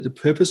The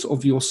purpose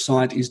of your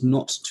site is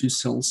not to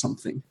sell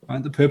something,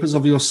 right? The purpose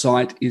of your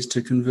site is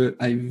to convert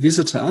a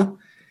visitor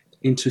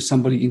into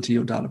somebody into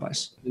your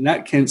database. In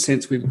that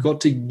sense, we've got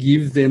to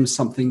give them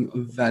something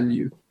of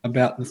value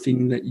about the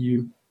thing that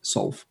you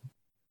solve.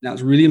 Now,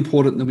 it's really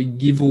important that we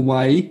give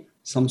away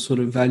some sort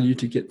of value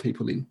to get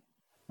people in,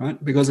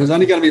 right? Because there's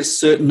only going to be a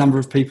certain number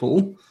of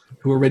people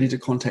who are ready to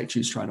contact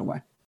you straight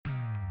away.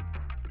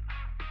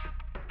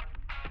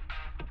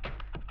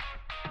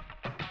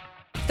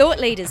 Thought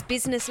Leaders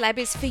Business Lab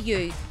is for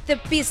you, the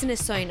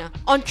business owner,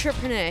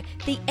 entrepreneur,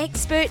 the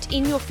expert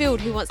in your field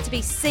who wants to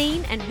be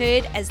seen and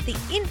heard as the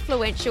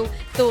influential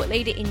thought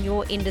leader in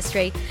your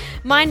industry.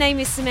 My name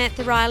is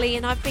Samantha Riley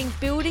and I've been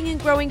building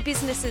and growing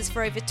businesses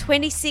for over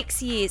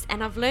 26 years,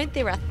 and I've learned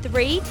there are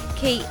 3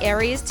 key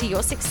areas to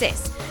your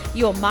success: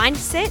 your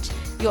mindset,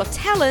 your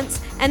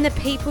talents, and the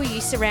people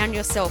you surround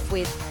yourself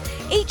with.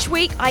 Each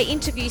week, I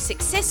interview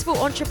successful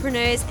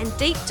entrepreneurs and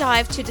deep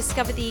dive to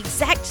discover the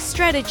exact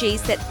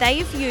strategies that they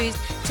have used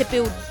to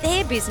build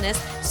their business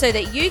so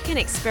that you can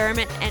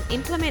experiment and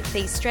implement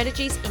these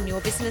strategies in your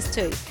business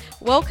too.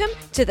 Welcome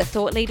to the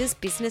Thought Leaders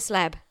Business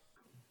Lab.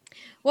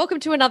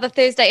 Welcome to another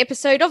Thursday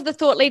episode of the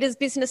Thought Leaders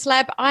Business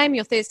Lab. I'm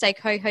your Thursday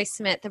co-host,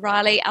 Samantha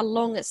Riley,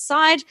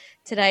 alongside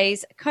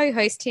today's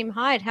co-host, Tim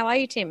Hyde. How are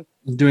you, Tim?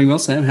 Doing well,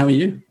 Sam. How are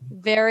you?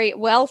 Very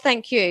well,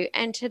 thank you.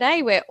 And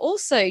today we're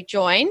also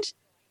joined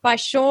by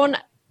Sean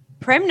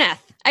Premnath.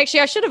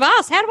 Actually, I should have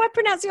asked, how do I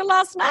pronounce your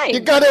last name? You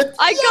got it.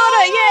 I got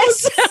it,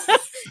 yes.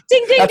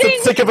 Ding, ding, That's ding.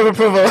 a tick of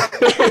approval.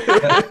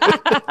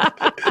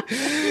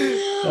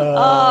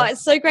 Oh,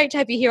 it's so great to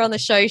have you here on the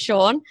show,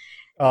 Sean.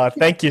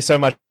 Thank you so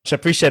much. I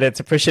appreciate it.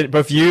 Appreciate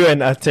both you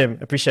and Tim.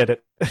 Appreciate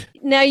it.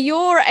 Now,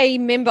 you're a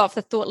member of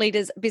the Thought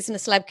Leaders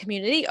Business Lab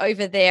community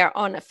over there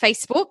on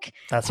Facebook.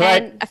 That's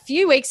right. And a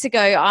few weeks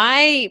ago,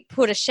 I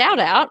put a shout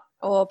out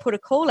or put a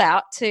call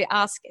out to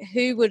ask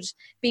who would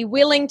be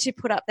willing to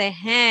put up their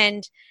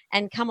hand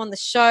and come on the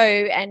show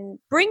and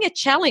bring a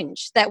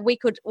challenge that we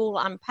could all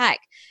unpack,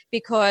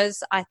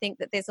 because I think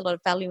that there's a lot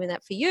of value in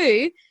that for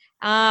you,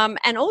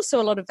 and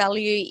also a lot of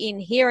value in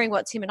hearing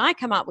what Tim and I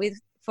come up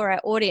with for our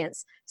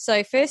audience.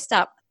 So first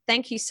up,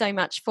 thank you so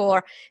much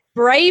for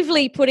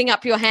bravely putting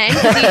up your hand,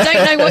 because you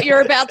don't know what you're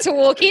about to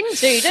walk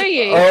into, do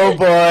you? Oh,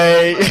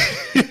 boy.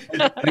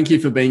 Thank you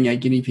for being a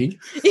guinea pig.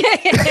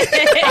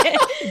 Yeah.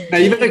 Now,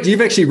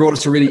 you've actually brought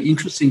us a really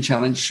interesting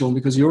challenge, Sean,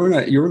 because you're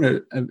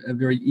in a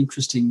very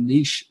interesting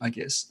niche, I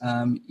guess,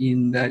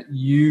 in that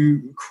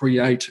you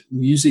create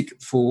music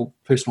for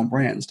personal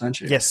brands, don't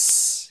you?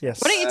 Yes. Why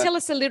don't you tell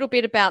us a little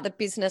bit about the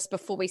business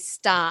before we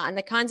start and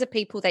the kinds of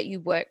people that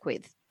you work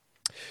with?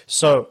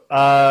 So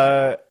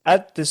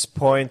at this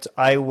point,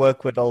 I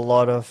work with a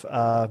lot of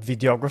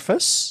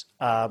videographers,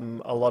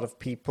 a lot of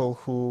people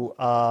who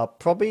are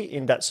probably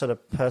in that sort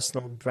of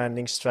personal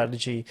branding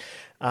strategy.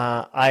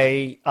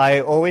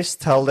 I always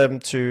tell them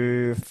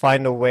to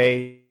find a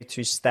way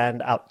to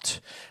stand out.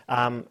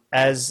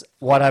 As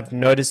what I've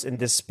noticed in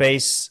this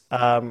space,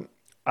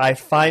 I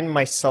find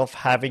myself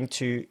having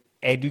to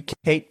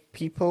educate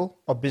people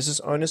or business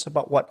owners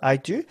about what I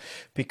do,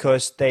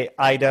 because they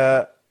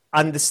either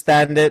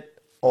understand it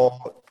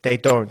or they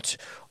don't,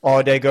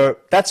 or they go,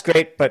 that's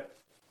great, but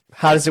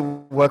how does it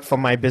work for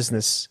my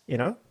business?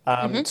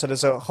 So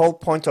there's a whole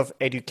point of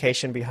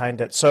education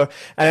behind it. So,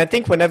 and I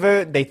think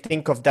whenever they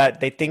think of that,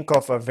 they think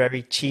of a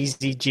very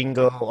cheesy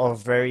jingle or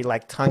very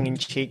like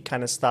tongue-in-cheek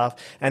kind of stuff,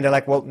 and they're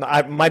like, well,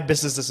 my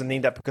business doesn't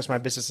need that because my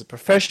business is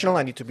professional.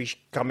 I need to be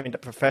coming in the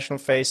professional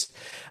face.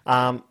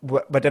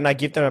 But then I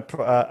give them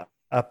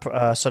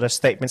a sort of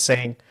statement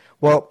saying,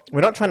 well, we're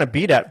not trying to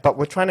be that, but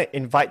we're trying to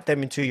invite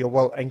them into your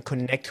world and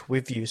connect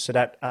with you so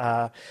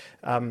that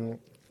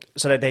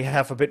they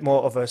have a bit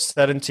more of a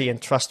certainty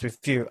and trust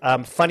with you.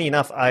 Funny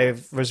enough, I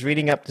was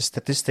reading up the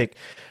statistic,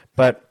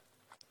 but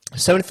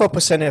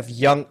 74% of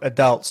young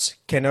adults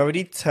can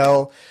already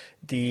tell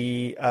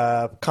the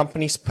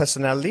company's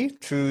personality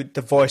through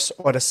the voice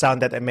or the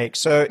sound that they make.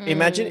 So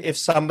imagine if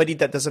somebody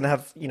that doesn't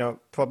have,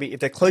 probably if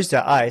they close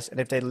their eyes and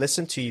if they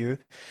listen to you,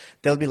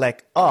 they'll be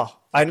like, oh,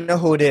 I know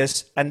who it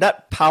is. And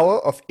that power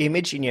of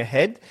image in your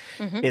head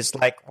is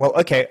like, well,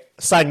 okay,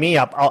 sign me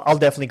up. I'll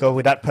definitely go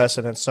with that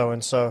person and so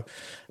and so.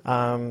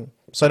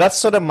 So that's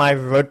sort of my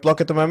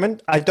roadblock at the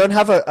moment. I don't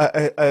have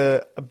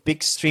a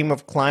big stream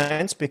of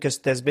clients because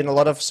there's been a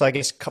lot of, so I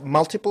guess,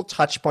 multiple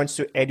touch points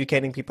to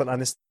educating people and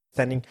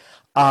understanding,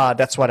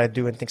 that's what I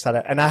do and things like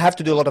that. And I have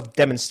to do a lot of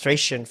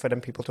demonstration for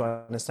people to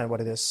understand what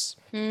it is.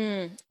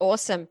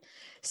 Awesome.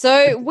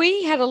 So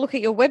we had a look at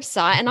your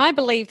website, and I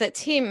believe that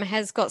Tim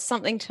has got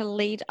something to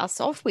lead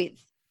us off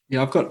with.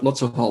 Yeah, I've got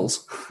lots of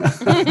holes.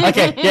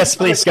 Okay, yes,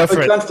 please go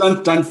for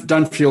it.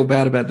 Don't feel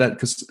bad about that,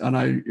 because I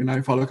know,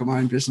 if I look at my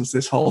own business,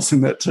 there's holes in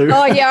that too.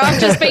 Oh yeah,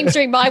 I've just been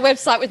through my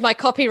website with my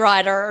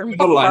copywriter. And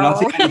not alone.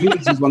 I think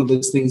this is one of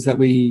those things that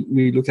we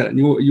look at, and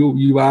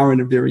you are in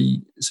a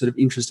very sort of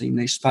interesting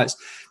niche space.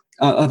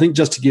 I think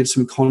just to give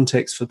some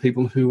context for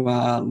people who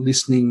are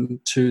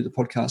listening to the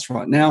podcast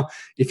right now,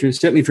 if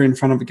you're in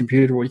front of a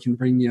computer, or you can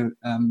bring your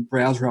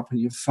browser up on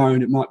your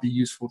phone, it might be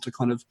useful to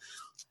kind of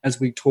as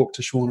we talk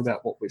to Sean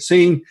about what we're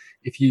seeing,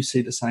 if you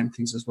see the same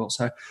things as well.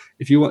 So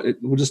if you want,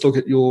 we'll just look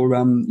at your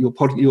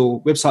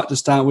website to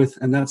start with,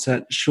 and that's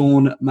at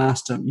Shaun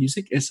Master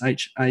Music,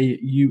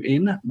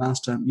 SHAUN,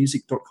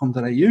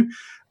 mastermusic.com.au.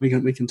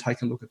 We can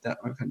take a look at that.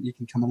 You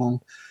can come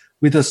along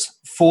with us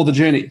for the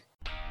journey.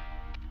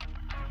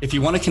 If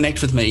you want to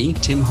connect with me,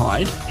 Tim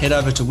Hyde, head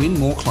over to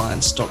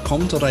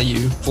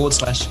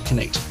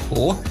winmoreclients.com.au/connect.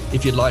 Or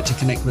if you'd like to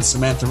connect with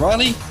Samantha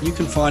Riley, you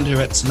can find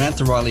her at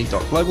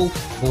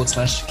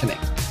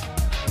samanthariley.global/connect.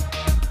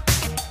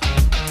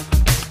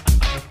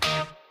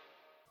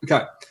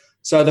 Okay,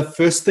 so the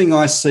first thing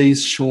I see,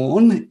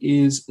 Sean,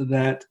 is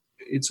that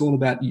it's all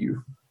about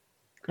you.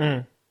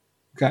 Okay.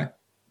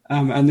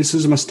 And this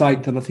is a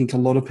mistake that I think a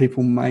lot of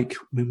people make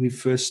when we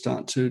first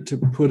start to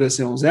put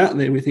ourselves out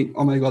there. We think,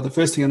 oh my God, the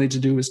first thing I need to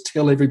do is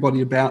tell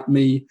everybody about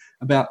me.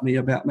 And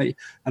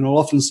I'll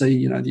often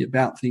see, the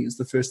about thing is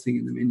the first thing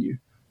in the menu,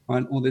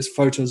 right? Or there's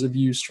photos of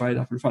you straight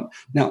up in front.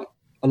 Now,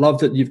 I love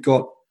that you've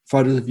got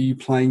photos of you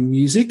playing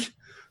music,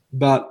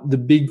 but the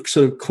big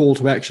sort of call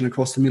to action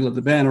across the middle of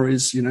the banner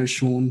is,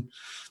 Sean,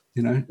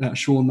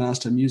 Shaun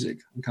Master Music,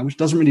 okay, which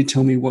doesn't really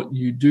tell me what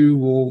you do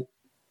or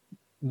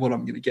what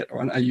I'm going to get.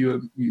 Right? Are you a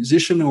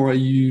musician or are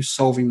you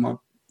solving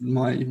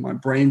my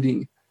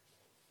branding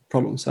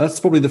problem? So that's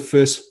probably the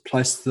first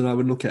place that I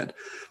would look at.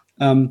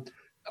 I'll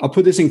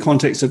put this in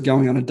context of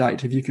going on a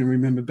date. If you can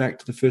remember back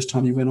to the first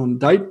time you went on a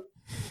date,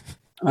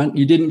 right?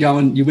 You didn't go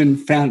and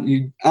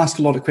you asked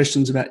a lot of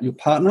questions about your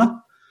partner.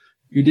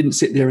 You didn't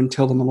sit there and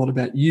tell them a lot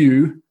about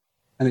you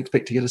and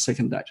expect to get a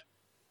second date.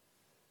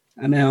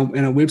 And our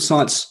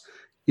websites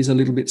is a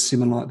little bit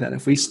similar like that.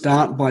 If we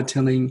start by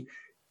telling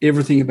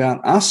everything about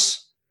us,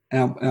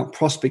 our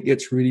prospect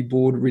gets really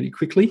bored really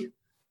quickly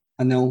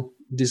and they'll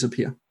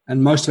disappear.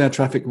 And most of our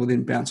traffic will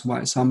then bounce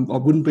away. So I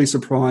wouldn't be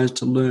surprised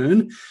to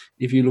learn,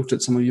 if you looked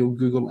at some of your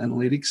Google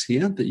Analytics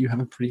here, that you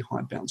have a pretty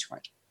high bounce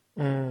rate.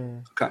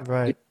 Okay.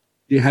 Right.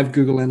 Do you have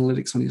Google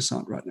Analytics on your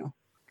site right now?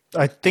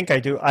 I think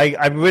I do.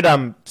 I'm with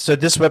so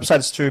this website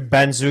is through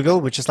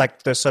Bandzoogle, which is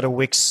like the sort of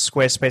Wix,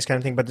 Squarespace kind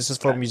of thing, but this is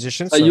for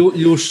musicians. So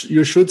you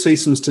should see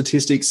some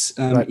statistics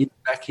in the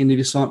back end of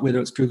your site,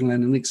 whether it's Google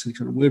Analytics, if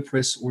you're on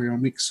WordPress or you're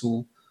on Wix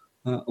or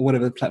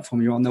whatever platform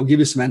you're on. They'll give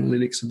you some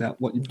analytics about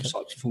what your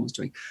site performance is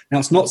doing. Now,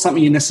 it's not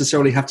something you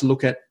necessarily have to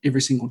look at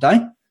every single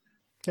day.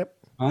 Yep.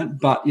 Right?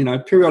 But,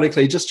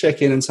 periodically just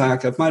check in and say,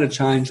 okay, I've made a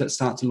change. Let's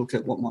start to look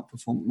at what my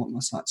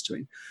site's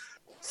doing.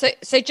 So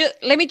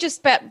let me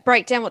just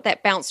break down what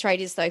that bounce rate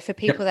is, though, for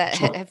people that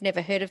have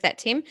never heard of that,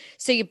 Tim.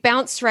 So your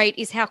bounce rate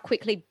is how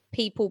quickly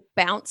people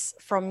bounce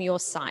from your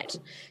site.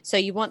 So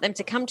you want them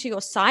to come to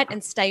your site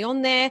and stay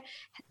on there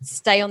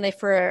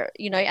for,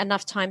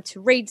 enough time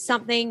to read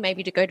something,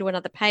 maybe to go to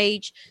another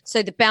page.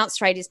 So the bounce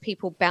rate is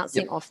people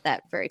bouncing off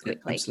that very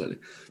quickly. Absolutely.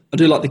 I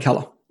do like the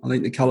color. I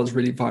think the color is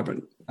really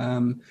vibrant.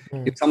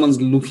 If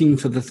someone's looking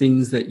for the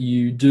things that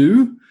you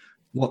do,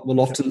 what we'll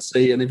often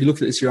see, and if you look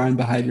at this, your own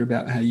behavior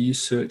about how you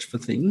search for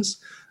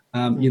things,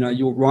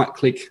 you'll right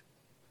click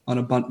on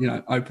a bunch,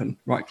 open,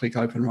 right click,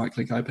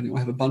 open. You'll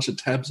have a bunch of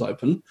tabs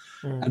open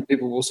and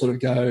people will sort of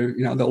go,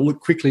 they'll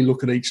quickly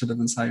look at each of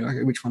them and say,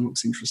 okay, which one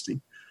looks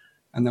interesting?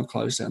 And they'll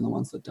close down the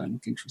ones that don't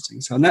look interesting.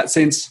 So in that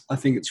sense, I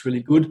think it's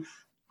really good.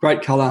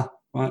 Great color,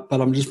 right? But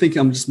I'm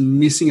just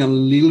missing a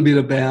little bit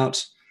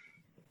about,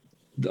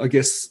 I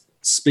guess,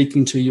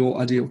 speaking to your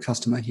ideal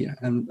customer here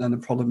and the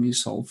problem you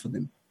solve for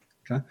them.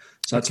 Okay.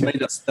 So to me,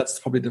 that's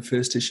probably the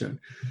first issue.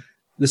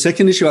 The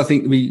second issue I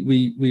think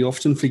we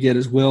often forget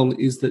as well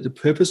is that the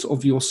purpose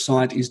of your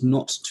site is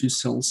not to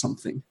sell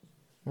something.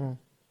 Right?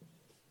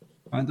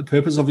 The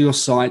purpose of your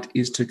site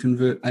is to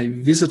convert a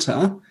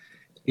visitor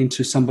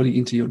into somebody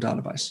into your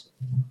database.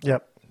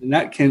 Yep. In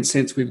that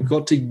sense, we've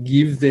got to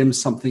give them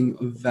something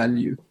of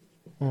value.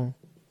 Now,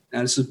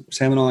 this is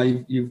Sam and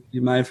I. You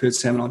may have heard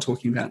Sam and I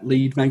talking about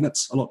lead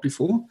magnets a lot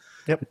before.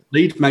 Yep.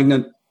 Lead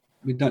magnet.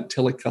 We don't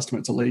tell a customer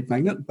it's a lead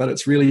magnet, but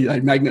it's really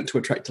a magnet to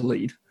attract a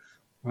lead.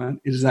 Right?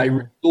 It is a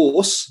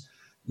resource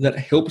that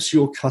helps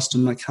your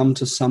customer come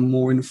to some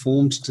more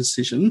informed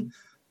decision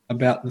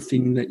about the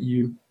thing that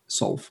you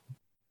solve.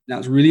 Now,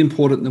 it's really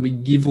important that we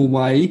give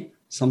away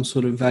some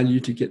sort of value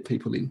to get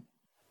people in,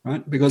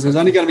 right? Because there's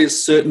only going to be a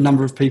certain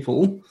number of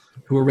people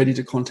who are ready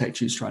to contact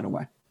you straight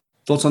away.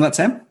 Thoughts on that,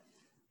 Sam?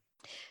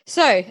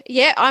 So,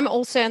 I'm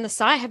also on the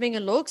site having a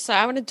look. So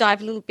I want to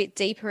dive a little bit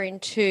deeper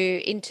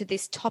into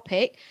this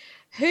topic.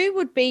 Who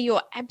would be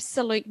your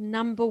absolute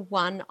number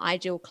one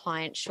ideal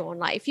client, Sean?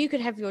 Like, if you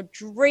could have your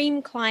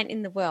dream client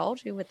in the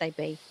world, who would they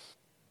be?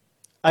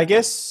 I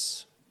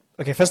guess,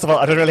 okay, first of all,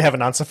 I don't really have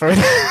an answer for it.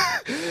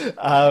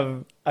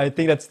 I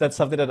think that's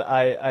something that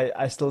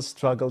I still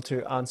struggle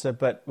to answer.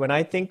 But when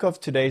I think of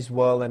today's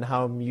world and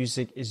how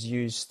music is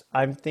used,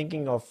 I'm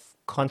thinking of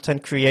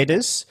content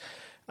creators.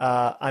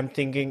 I'm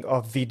thinking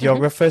of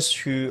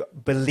videographers who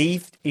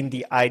believed in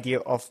the idea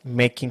of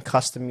making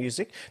custom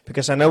music,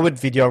 because I know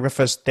with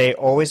videographers, they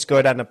always go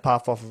down the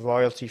path of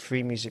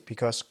royalty-free music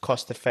because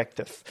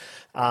cost-effective.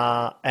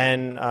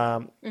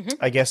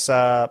 I guess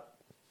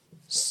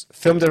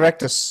Film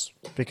directors,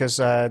 because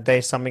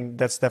they're something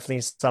that's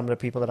definitely some of the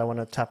people that I want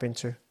to tap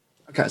into.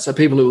 Okay, so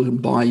people who can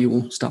buy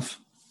your stuff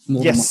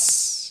more than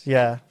Yes,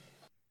 yeah.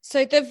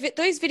 So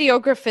those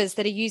videographers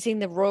that are using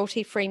the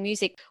royalty-free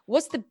music,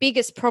 what's the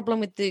biggest problem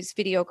with those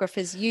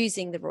videographers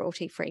using the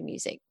royalty-free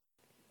music?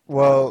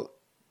 Well,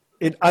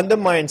 it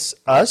undermines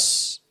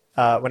us.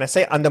 When I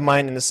say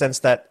undermine, in the sense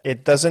that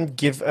it doesn't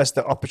give us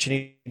the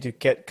opportunity to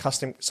get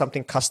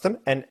something custom.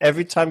 And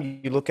every time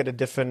you look at a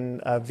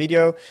different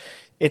video,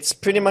 it's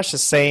pretty much the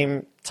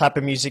same type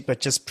of music,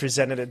 but just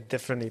presented it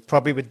differently,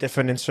 probably with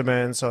different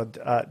instruments or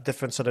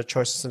different sort of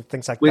choices and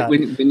things like that.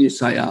 When you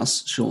say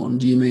us, Sean,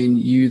 do you mean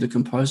you, the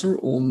composer,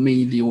 or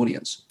me, the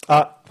audience?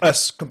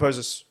 Us,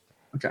 composers.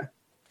 Okay.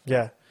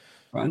 Yeah.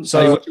 Right.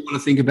 So what you want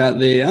to think about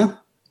there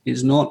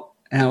is not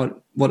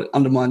what it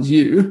undermines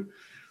you.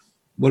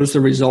 What is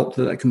the result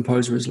that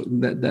composer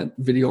that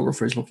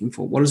videographer is looking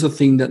for? What is the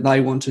thing that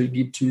they want to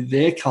give to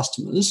their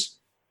customers?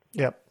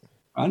 Yep.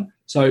 Right.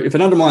 So if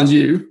it undermines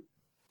you,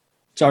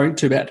 sorry,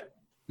 too bad.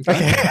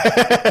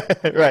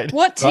 Okay. Right.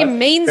 What Tim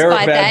means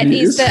by that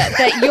is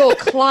that your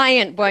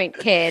client won't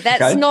care.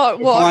 That's not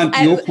what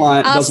your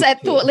client us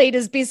at Thought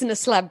Leaders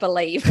Business Lab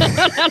believe.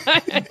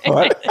 All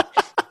right.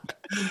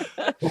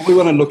 What we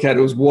want to look at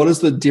is what is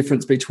the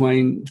difference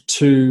between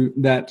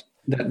that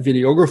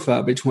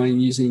videographer between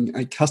using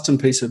a custom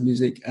piece of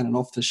music and an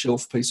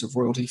off-the-shelf piece of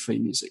royalty-free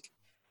music.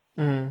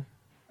 Mm.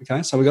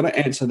 Okay, so we've got to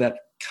answer that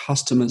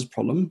customer's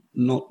problem,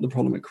 not the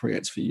problem it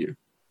creates for you.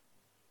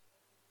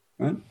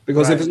 Right?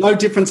 Because if there's no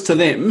difference to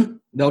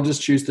them, they'll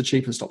just choose the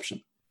cheapest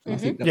option. I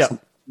think that's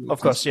of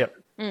course, yeah.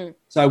 Mm.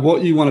 So where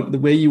you want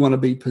to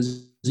be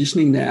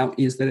positioning now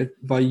is that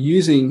by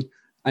using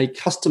a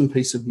custom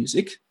piece of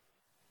music,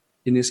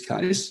 in this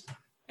case,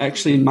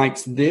 actually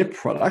makes their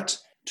product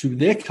to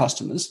their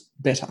customers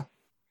better,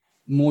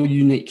 more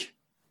unique,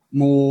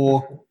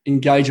 more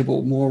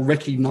engageable, more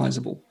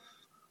recognizable.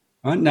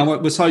 Right? Now,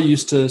 we're so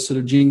used to sort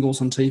of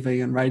jingles on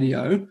TV and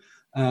radio,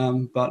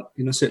 but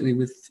certainly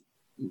with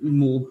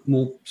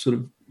more sort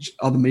of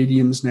other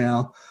mediums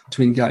now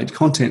to engage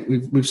content,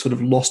 we've sort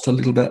of lost a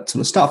little bit of that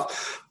sort of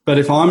stuff. But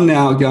if I'm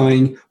now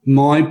going,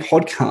 my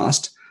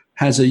podcast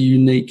has a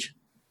unique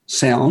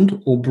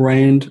sound or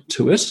brand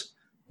to it,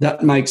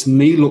 that makes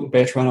me look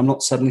better, and I'm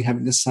not suddenly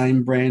having the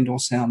same brand or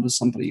sound as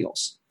somebody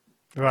else.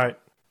 Right.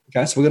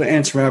 Okay, so we've got to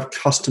answer our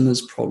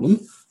customer's problem,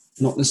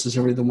 not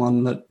necessarily the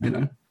one that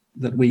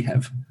that we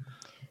have.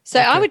 So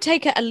I would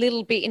take it a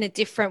little bit in a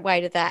different way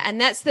to that, and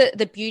that's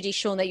the beauty,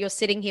 Sean, that you're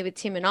sitting here with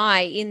Tim and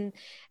I in,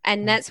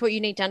 and that's what you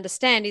need to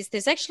understand is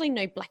there's actually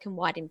no black and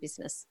white in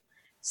business.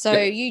 So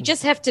you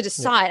just have to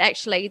decide,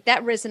 actually,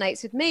 that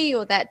resonates with me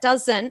or that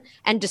doesn't,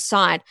 and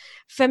decide.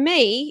 For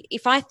me,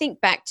 if I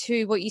think back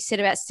to what you said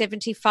about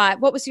 75,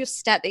 what was your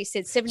stat that you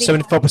said?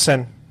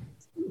 74%.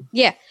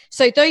 Yeah.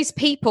 So those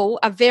people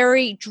are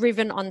very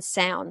driven on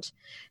sound.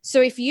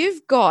 So if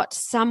you've got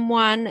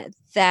someone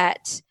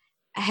that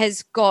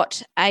has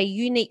got a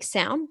unique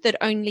sound that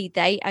only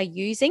they are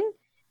using,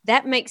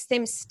 that makes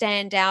them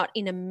stand out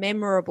in a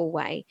memorable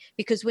way.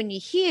 Because when you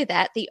hear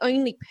that, the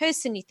only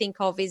person you think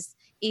of is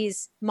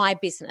my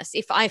business.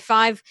 If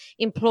I've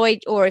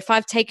employed or if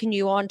I've taken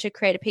you on to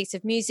create a piece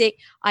of music,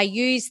 I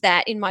use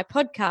that in my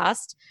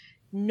podcast.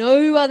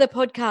 No other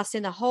podcast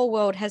in the whole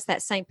world has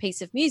that same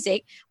piece of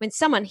music. When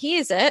someone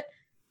hears it,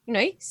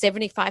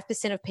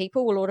 75% of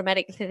people will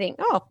automatically think,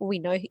 oh, well, we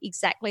know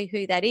exactly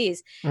who that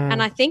is.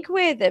 And I think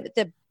where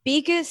the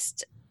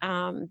biggest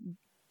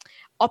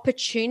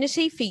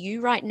opportunity for you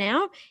right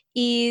now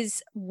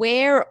is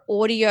where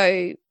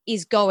audio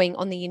is going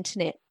on the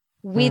internet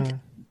with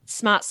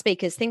smart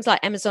speakers, things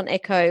like Amazon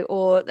Echo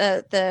or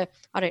the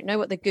I don't know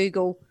what the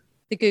Google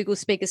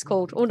speaker's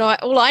called.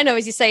 All I know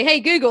is you say,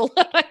 hey, Google.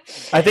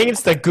 I think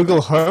it's the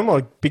Google Home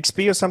or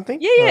Bixby or something.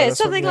 Yeah,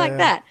 something like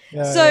that.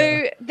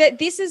 So that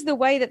this is the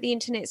way that the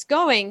internet's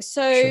going.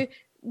 So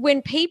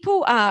when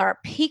people are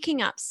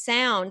picking up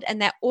sound and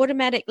that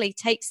automatically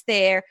takes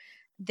their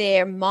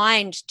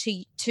mind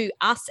to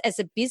us as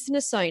a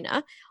business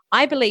owner,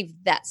 I believe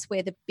that's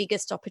where the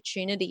biggest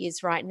opportunity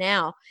is right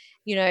now.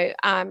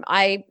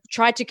 I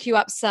tried to queue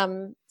up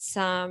some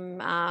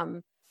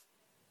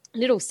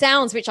little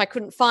sounds which I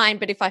couldn't find,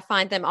 but if I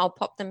find them, I'll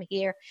pop them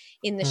here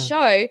in the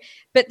show.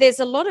 But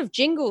there's a lot of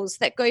jingles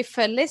that go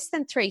for less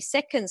than 3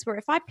 seconds, where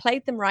if I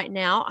played them right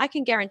now, I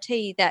can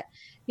guarantee that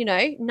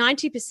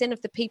 90%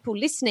 of the people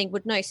listening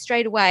would know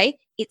straight away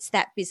it's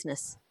that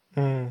business.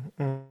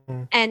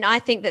 And I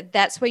think that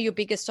that's where your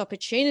biggest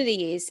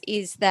opportunity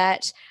is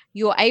that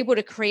you're able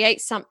to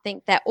create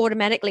something that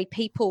automatically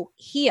people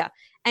hear.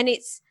 And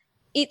it's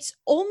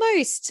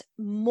almost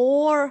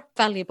more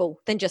valuable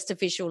than just a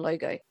visual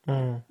logo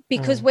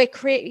because we're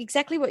creating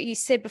exactly what you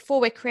said before.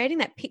 We're creating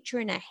that picture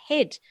in our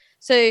head.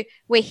 So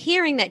we're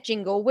hearing that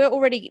jingle. We're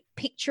already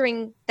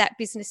picturing that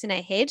business in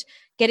our head,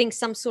 getting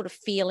some sort of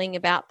feeling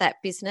about that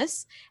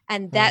business.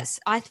 And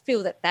I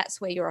feel that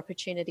that's where your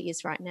opportunity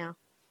is right now.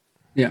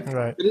 Yeah,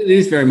 right. It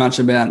is very much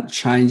about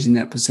changing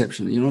that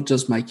perception. You're not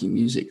just making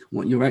music.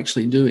 What you're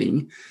actually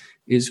doing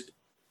is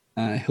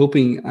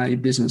helping a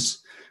business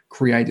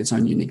create its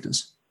own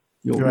uniqueness.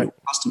 Your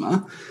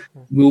customer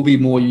will be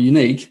more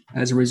unique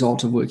as a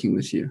result of working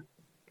with you.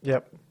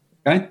 Yep.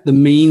 Okay. The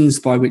means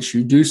by which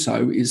you do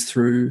so is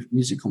through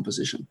music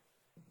composition.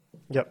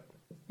 Yep.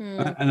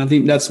 And I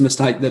think that's a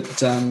mistake that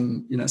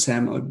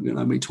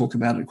Sam, we talk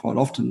about it quite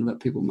often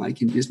that people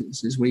make in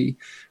business is we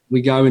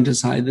go into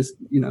say this,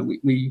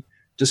 we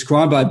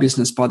describe our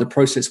business by the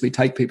process we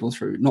take people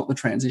through, not the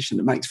transition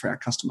it makes for our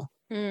customer.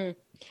 And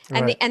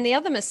the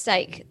other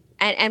mistake,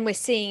 and we're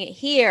seeing it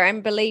here,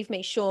 and believe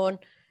me, Sean,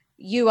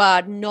 you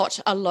are not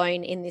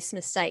alone in this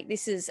mistake.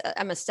 This is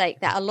a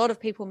mistake that a lot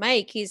of people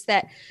make, is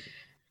that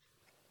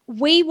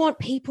we want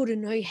people to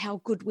know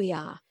how good we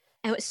are.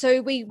 And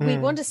so we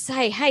want to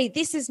say, hey,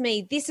 this is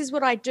me. This is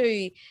what I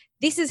do.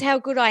 This is how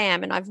good I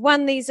am. And I've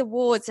won these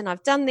awards and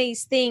I've done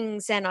these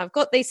things and I've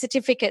got these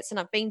certificates and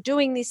I've been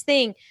doing this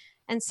thing.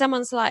 And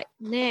someone's like,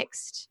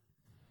 next,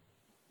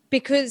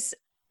 because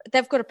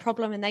they've got a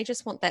problem and they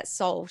just want that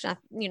solved.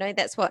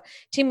 That's what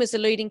Tim was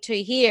alluding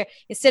to here.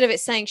 Instead of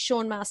it saying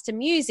Sean Master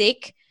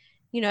Music,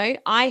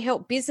 I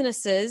help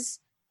businesses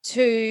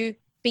to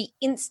be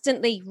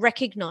instantly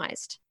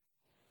recognized.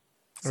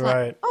 It's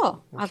like,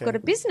 I've got a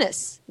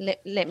business.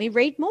 Let me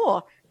read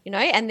more,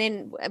 and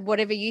then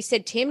whatever you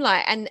said, Tim,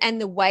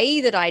 and the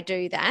way that I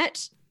do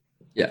that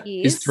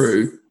is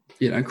through,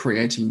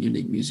 creating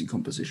unique music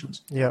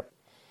compositions. Yep.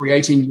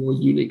 Creating your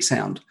unique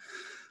sound.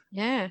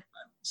 Yeah.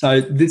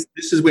 So this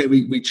is where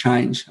we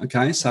change.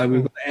 Okay. So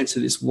we've got to answer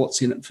this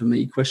what's in it for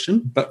me question,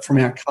 but from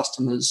our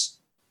customers'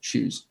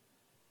 shoes.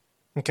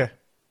 Okay.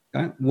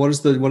 Okay. What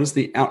is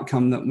the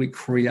outcome that we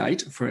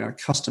create for our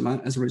customer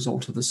as a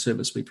result of the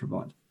service we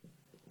provide?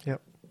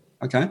 Yep.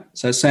 Okay.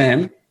 So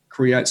Sam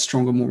creates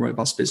stronger, more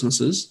robust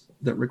businesses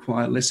that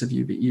require less of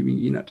you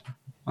in it.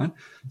 Right.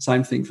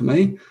 Same thing for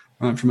me.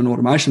 From an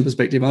automation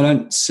perspective, I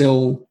don't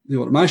sell the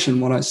automation.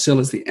 What I sell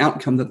is the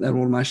outcome that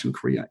automation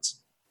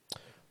creates.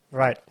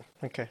 Right.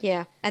 Okay.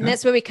 Yeah. And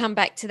that's where we come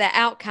back to that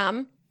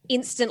outcome,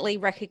 instantly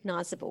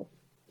recognizable.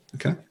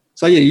 Okay.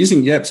 So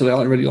absolutely.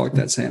 I really like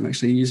that, Sam,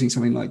 actually using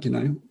something like,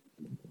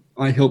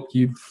 I help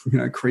you,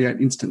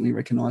 create instantly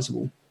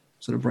recognizable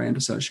sort of brand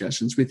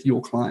associations with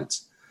your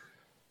clients.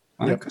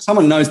 Right? Yep. 'Cause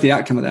someone knows the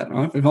outcome of that,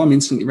 right? If I'm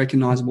instantly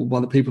recognizable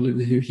by the people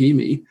who hear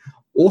me,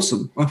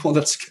 awesome. Well,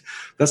 that's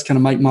going to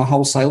make my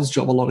whole sales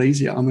job a lot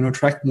easier. I'm going to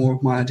attract more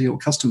of my ideal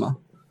customer.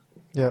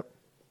 Yep.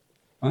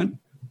 Right.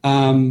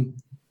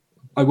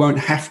 I won't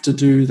have to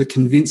do the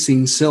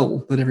convincing sell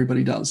that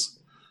everybody does,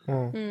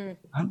 right?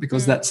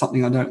 Because that's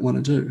something I don't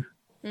want to do.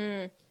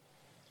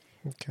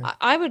 Okay.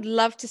 I would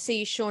love to see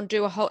you, Sean,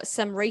 do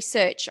some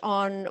research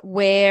on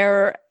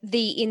where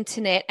the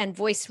internet and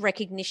voice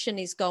recognition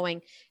is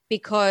going,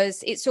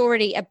 because it's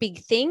already a big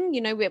thing.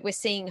 We're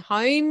seeing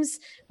homes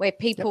where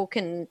people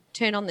can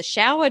turn on the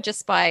shower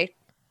just by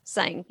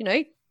saying,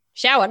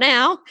 shower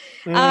now.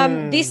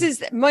 This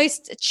is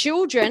most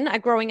children are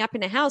growing up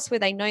in a house where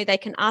they know they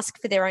can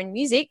ask for their own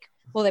music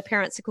while their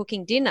parents are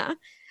cooking dinner.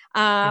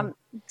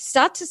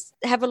 Start to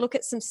have a look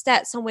at some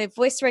stats on where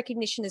voice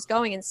recognition is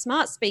going and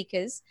smart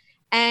speakers.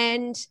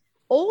 And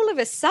all of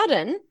a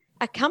sudden,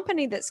 a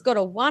company that's got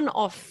a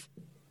one-off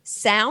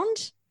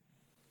sound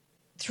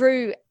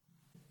through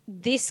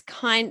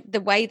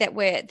the way that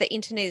the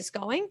internet is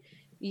going,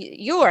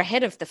 you're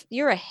ahead of the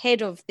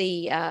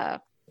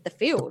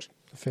field.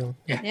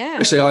 Yeah.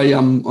 Actually,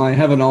 I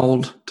have an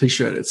old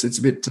T-shirt. It's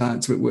a bit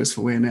worse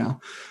for wear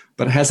now,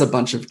 but it has a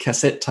bunch of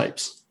cassette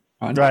tapes.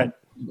 Right.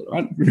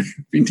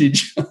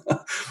 Vintage.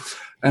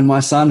 And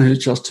my son, who's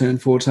just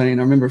turned 14,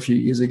 I remember a few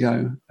years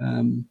ago,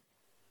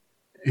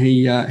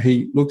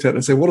 he looked at it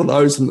and said, "What are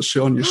those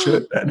on your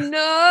shirt, Dad?"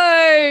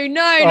 No.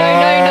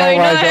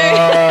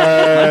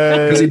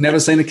 Because he'd never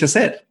seen a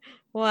cassette.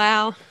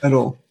 Wow. At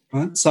all.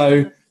 Right.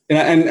 So,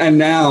 and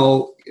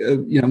now,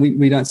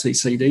 we don't see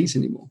CDs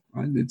anymore.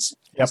 Right. It's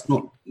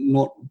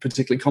not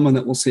particularly common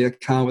that we'll see a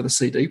car with a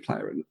CD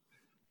player in it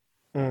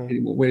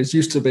anymore. Whereas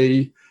used to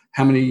be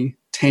how many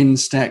 10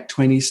 stack,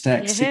 20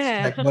 stack, 6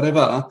 stack,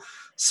 whatever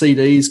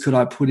CDs could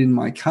I put in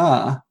my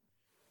car?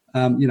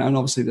 And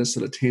obviously the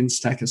sort of 10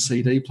 stack of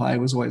CD player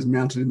was always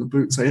mounted in the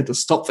boot, so you had to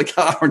stop the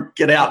car and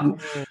get out.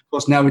 And of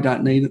course, now we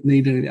don't need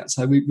any of that.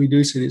 So we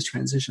do see this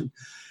transition.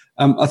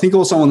 I think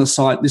also on the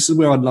site, this is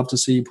where I'd love to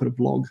see you put a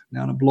blog.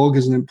 Now, a blog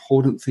is an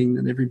important thing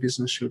that every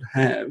business should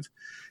have.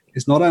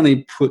 It not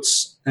only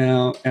puts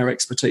our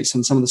expertise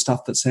and some of the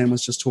stuff that Sam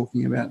was just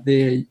talking about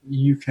there,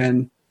 you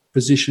can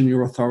position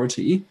your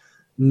authority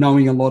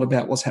knowing a lot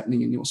about what's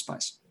happening in your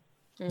space.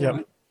 Yep.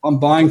 Right? I'm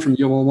buying from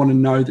you. I want to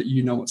know that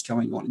you know what's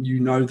going on. You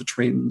know the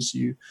trends.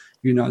 You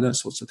know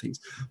those sorts of things.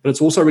 But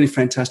it's also really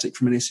fantastic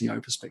from an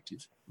SEO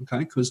perspective, okay?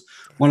 Because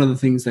one of the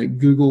things that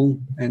Google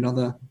and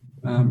other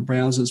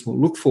browsers will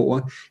look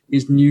for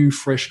is new,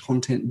 fresh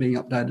content being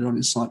updated on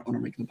your site on a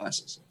regular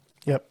basis.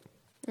 Yep.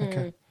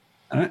 Okay.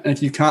 And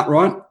if you can't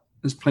write,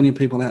 there's plenty of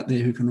people out there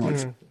who can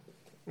write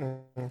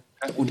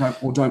or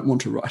don't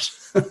want to write.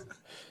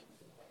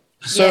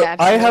 So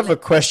I have a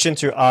question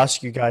to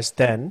ask you guys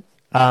then.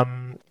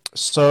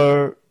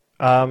 So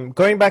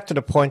going back to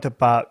the point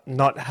about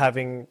not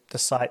having the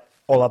site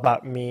all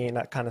about me and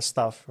that kind of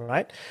stuff,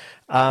 right?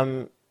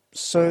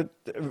 So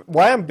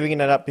why I'm bringing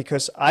that up,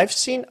 because I've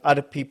seen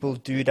other people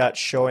do that,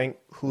 showing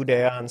who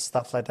they are and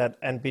stuff like that,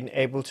 and been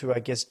able to, I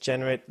guess,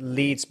 generate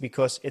leads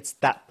because it's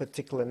that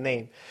particular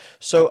name.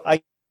 So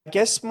I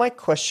guess my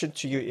question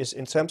to you is,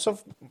 in terms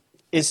of,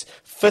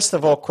 first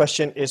of all,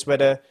 question is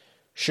whether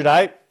should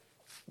I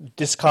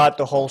discard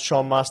the whole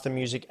Sean Master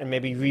Music and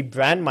maybe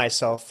rebrand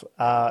myself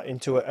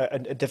into a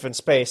different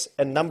space?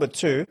 And number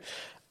two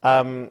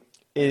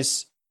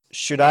is,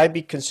 should I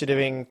be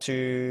considering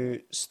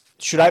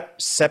should I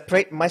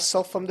separate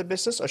myself from the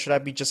business, or should I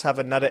just have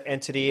another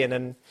entity and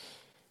then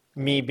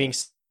me being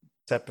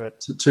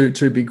separate? So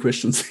two big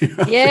questions here.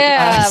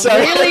 Yeah,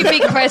 really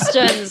big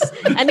questions.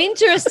 And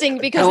interesting,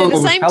 because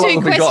they're the same two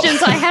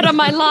questions I had on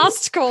my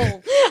last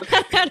call.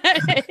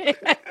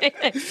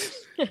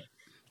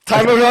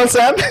 Timer on,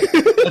 Sam.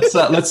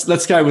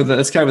 let's go with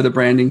the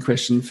branding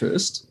question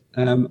first.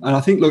 And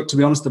I think, look, to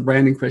be honest, the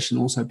branding question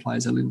also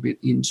plays a little bit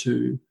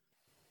into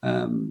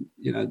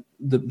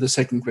the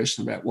second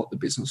question about what the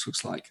business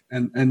looks like,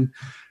 and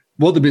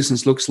what the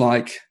business looks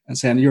like. And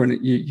Sam,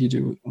 you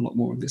do a lot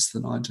more of this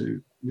than I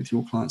do with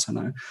your clients, I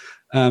know.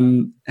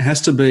 It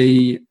has to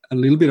be a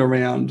little bit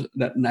around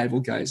that navel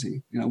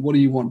gazing. What do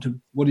you want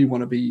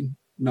to be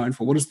known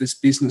for? What does this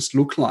business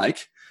look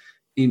like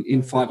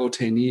in 5 or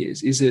 10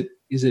 years? Is it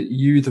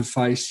you, the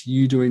face,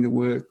 you doing the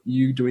work,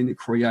 you doing the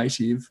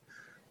creative,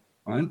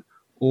 right?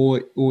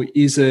 Or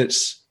is it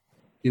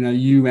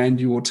you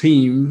and your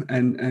team,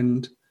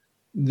 and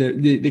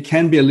there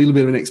can be a little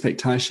bit of an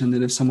expectation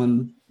that if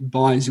someone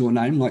buys your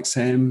name, like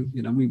Sam,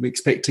 we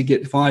expect to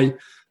get, if I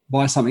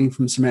buy something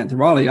from Samantha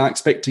Riley, I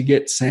expect to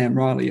get Sam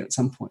Riley at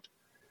some point.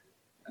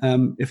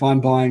 If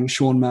I'm buying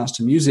Sean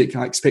Master Music,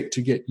 I expect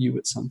to get you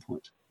at some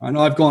point. And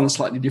I've gone a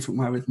slightly different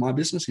way with my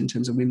business in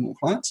terms of win more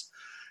clients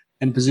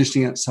and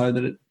positioning it so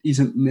that it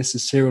isn't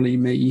necessarily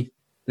me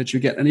that you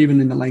get. And even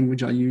in the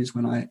language I use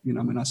when I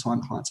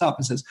sign clients up,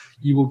 it says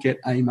you will get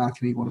a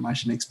marketing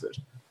automation expert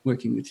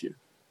working with you.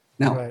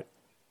 Now,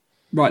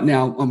 right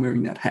now I'm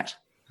wearing that hat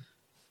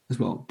as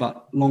well,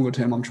 but longer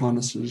term, I'm trying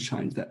to sort of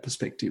change that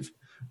perspective,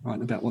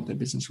 right, about what their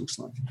business looks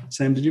like.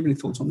 Sam, did you have any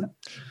thoughts on that?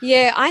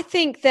 Yeah, I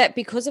think that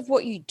because of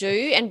what you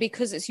do and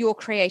because it's your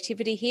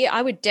creativity here,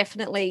 I would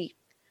definitely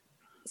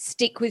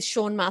stick with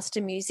Sean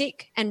Master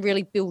Music and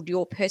really build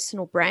your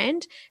personal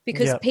brand,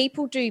 because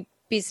people do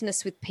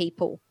business with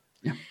people.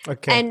 Yeah.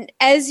 Okay. And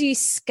as you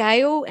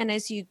scale and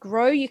as you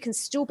grow, you can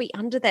still be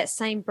under that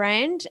same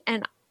brand,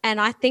 and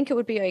I think it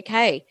would be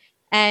okay.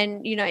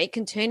 And it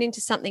can turn into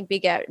something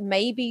bigger.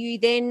 Maybe you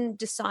then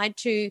decide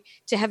to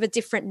have a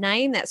different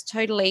name. That's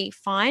totally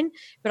fine.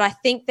 But I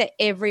think that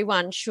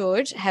everyone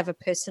should have a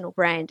personal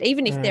brand,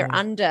 even if they're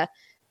under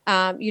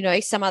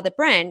some other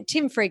brand.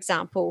 Tim, for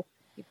example,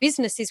 your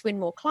business is win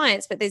more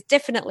clients, but there's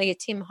definitely a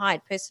Tim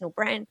Hyde personal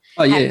brand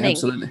happening. Yeah,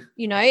 absolutely.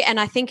 And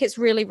I think it's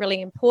really, really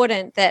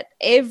important that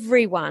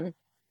everyone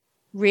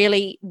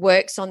really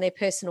works on their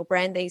personal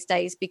brand these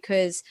days,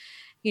 because,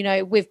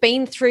 we've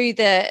been through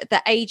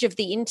the age of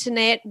the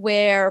internet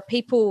where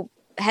people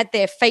had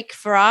their fake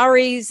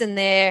Ferraris and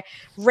their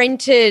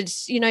rented,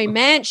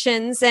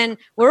 mansions, and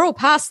we're all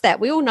past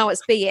that. We all know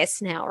it's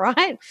BS now,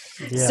 right?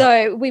 Yeah.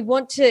 So we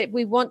want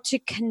to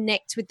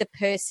connect with the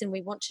person.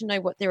 We want to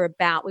know what they're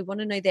about. We want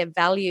to know their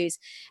values.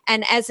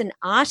 And as an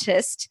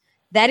artist,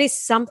 that is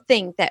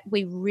something that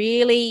we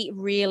really,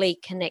 really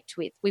connect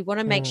with. We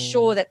want to make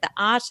sure that the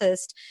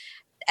artist,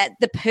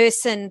 the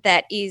person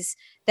that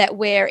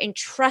we're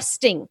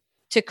entrusting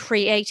to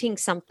creating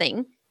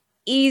something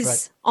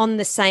is on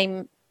the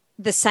same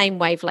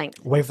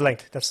wavelength.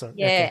 Wavelength, that's it.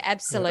 Yeah, okay.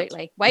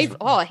 Absolutely.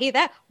 Hear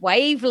that?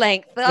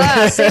 Wavelength.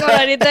 See what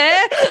I did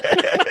there?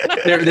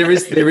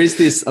 there is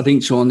this, I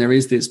think, Sean, there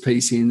is this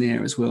piece in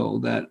there as well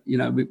that,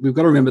 we've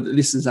got to remember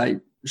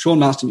that Sean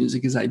Master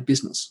Music is a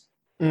business.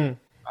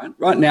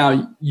 Right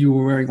now, you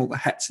are wearing all the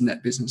hats in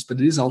that business, but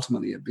it is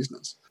ultimately a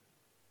business.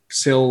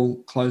 Sell,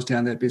 close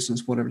down that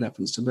business, whatever it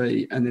happens to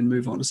be, and then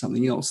move on to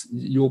something else.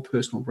 Your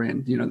personal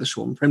brand, the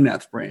Sean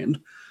Premnath brand,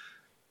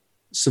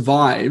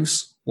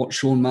 survives what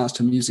Sean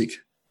Master Music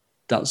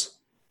does.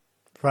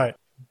 Right.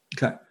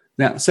 Okay.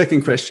 Now,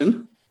 second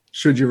question,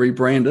 should you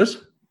rebrand it?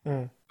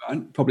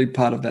 Right? Probably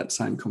part of that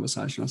same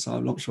conversation. So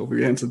I'm not sure if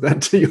we answered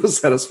that to your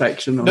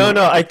satisfaction. Or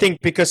No, I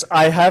think because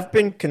I have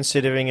been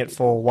considering it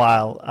for a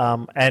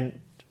while,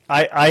 and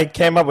I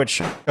came up with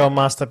Sean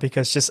Master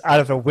because just out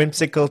of a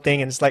whimsical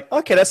thing, and it's like,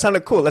 okay, that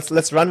sounded cool.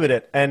 Let's run with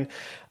it. And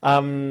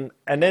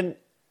then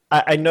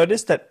I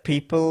noticed that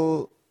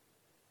people,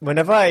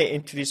 whenever I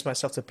introduce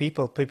myself to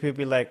people will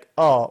be like,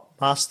 oh,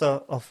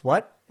 master of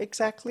what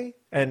exactly?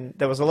 And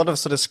there was a lot of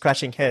sort of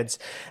scratching heads.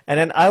 And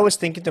then I was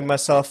thinking to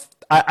myself,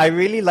 I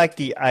really like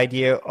the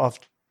idea of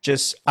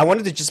I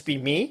wanted to just be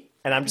me,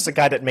 and I'm just a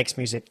guy that makes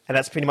music, and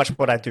that's pretty much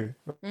what I do,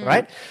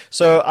 right?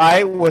 So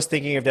I was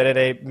thinking of the other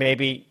day,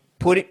 maybe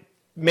putting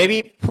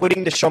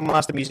the Sean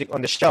Master Music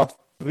on the shelf,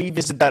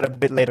 revisit that a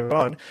bit later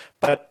on,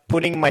 but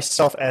putting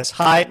myself as,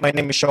 hi, my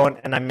name is Sean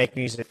and I make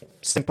music.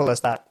 Simple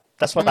as that.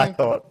 That's what I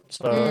thought.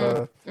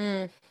 So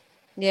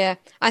Yeah,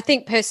 I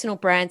think personal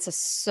brands are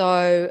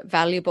so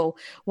valuable.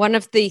 One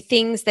of the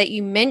things that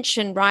you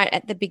mentioned right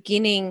at the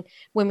beginning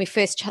when we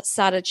first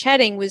started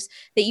chatting was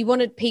that you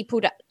wanted people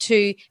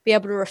to be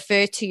able to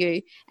refer to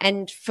you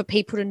and for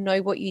people to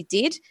know what you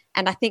did.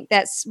 And I think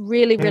that's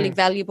really, really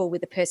valuable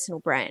with a personal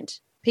brand.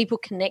 People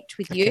connect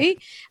with you.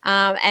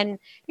 And,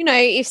 you know,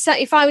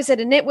 if I was at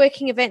a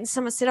networking event and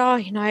someone said, oh,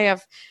 you know,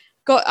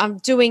 I'm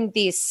doing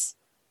this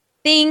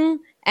thing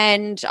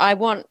and I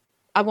want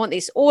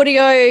this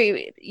audio,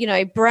 you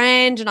know,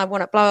 brand and I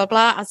want it blah,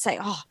 blah, blah. I'd say,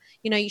 oh,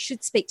 you know, you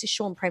should speak to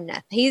Sean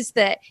Premnath. He's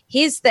the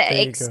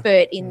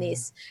expert in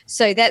this.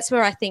 So that's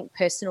where I think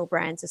personal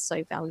brands are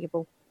so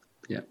valuable.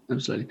 Yeah,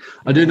 absolutely.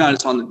 I do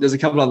notice there's a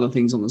couple other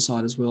things on the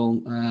site as well.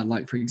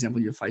 Like, for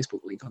example, your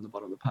Facebook link on the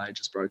bottom of the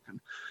page is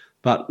broken.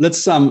 But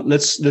let's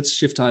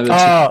shift over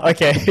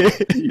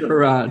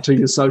to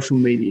your social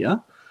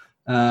media.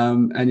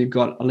 And you've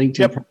got a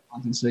LinkedIn profile, I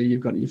can see. You've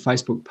got your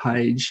Facebook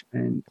page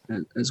and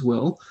as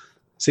well.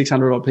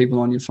 600 odd people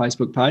on your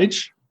Facebook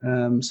page.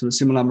 Sort of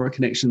similar number of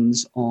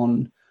connections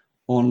on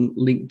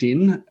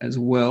LinkedIn as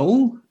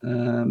well.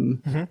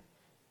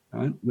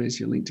 Right, where's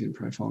your LinkedIn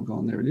profile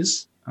gone? There it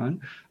is. Right.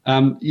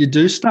 You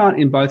do start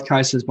in both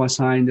cases by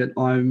saying that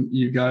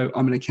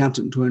I'm an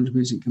accountant turned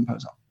music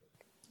composer.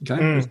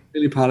 Okay, it's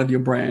really part of your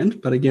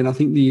brand. But again, I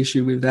think the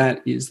issue with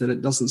that is that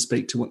it doesn't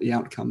speak to what the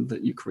outcome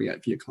that you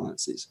create for your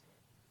clients is.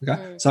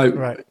 Okay,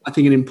 so I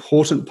think an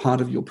important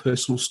part of your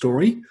personal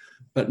story,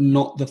 but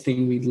not the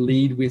thing we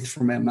lead with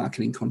from our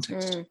marketing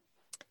context.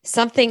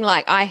 Something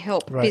like I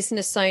help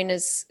business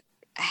owners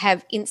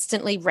have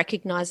instantly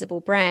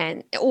recognizable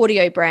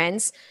audio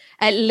brands.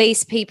 At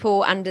least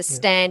people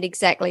understand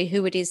exactly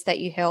who it is that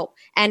you help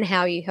and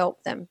how you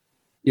help them.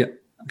 Yeah.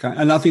 Okay.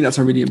 And I think that's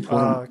a really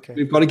important.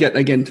 We've got to get,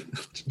 again,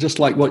 just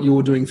like what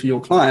you're doing for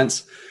your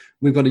clients,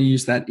 we've got to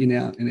use that in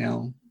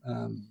our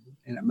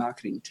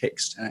marketing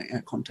text and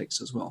our context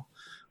as well.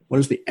 What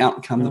is the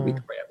outcome that we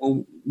create?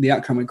 Well, the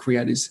outcome we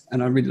create is,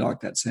 and I really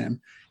like that,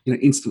 Sam,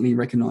 instantly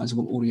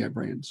recognizable audio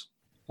brands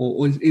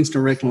or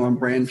instant recognizable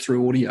brand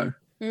through audio.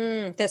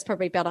 That's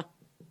probably better.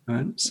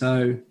 Right.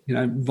 So,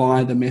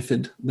 via the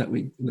method that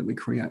we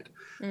create.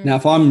 Now,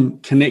 if I'm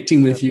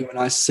connecting with you and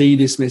I see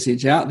this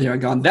message out there, I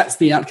go, that's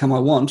the outcome I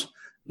want.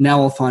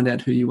 Now I'll find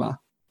out who you are.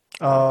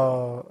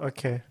 Oh,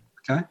 okay.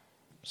 Okay.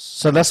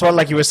 So that's what,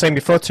 like you were saying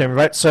before, Tim,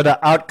 right? So the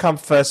outcome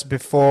first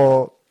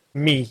before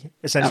me,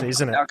 essentially,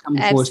 isn't it?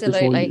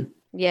 Absolutely.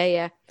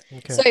 Yeah.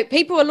 Okay. So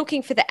people are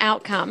looking for the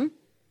outcome.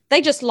 They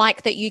just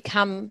like that you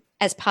come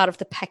as part of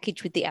the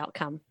package with the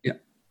outcome. Yeah.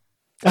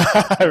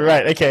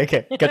 Right.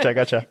 Okay.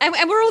 Gotcha.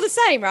 and we're all the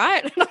same,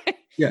 right?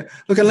 Yeah.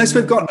 Look, unless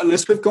we've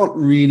got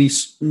really,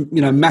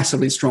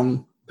 massively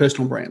strong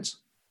personal brands,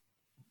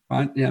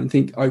 right? Yeah. I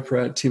think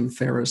Oprah, Tim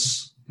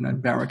Ferriss,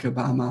 Barack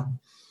Obama,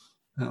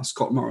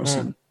 Scott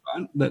Morrison,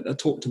 right? That are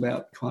talked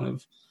about kind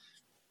of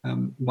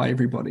by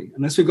everybody.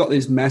 Unless we've got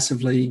these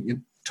massively,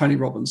 Tony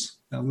Robbins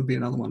would be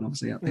another one,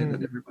 obviously, out there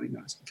that everybody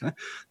knows. Okay.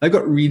 They've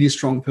got really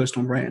strong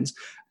personal brands,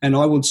 and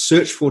I would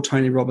search for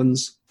Tony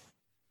Robbins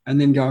and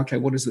then go, okay,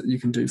 what is it you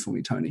can do for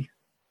me, Tony?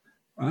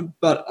 Right?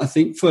 But I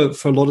think for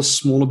a lot of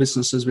smaller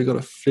businesses, we've got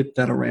to flip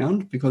that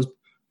around because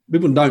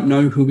people don't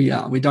know who we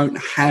are. We don't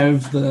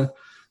have the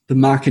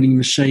marketing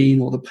machine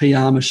or the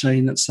PR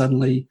machine that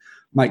suddenly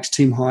makes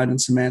Tim Hyde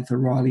and Samantha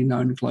Riley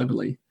known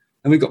globally.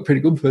 And we've got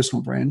pretty good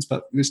personal brands,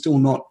 but we're still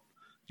not,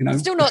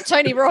 Still not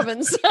Tony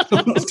Robbins.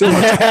 still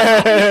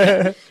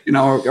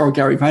not, or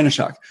Gary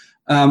Vaynerchuk.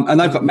 And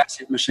they've got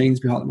massive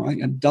machines behind them, right?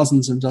 And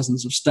dozens and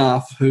dozens of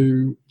staff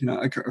who,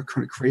 are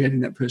kind of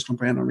creating that personal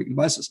brand on a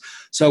regular basis.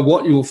 So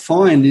what you'll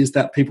find is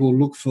that people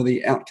look for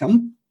the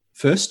outcome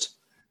first,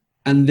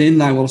 and then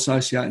they will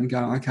associate and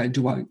go, okay,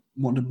 do I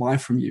want to buy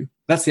from you?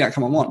 That's the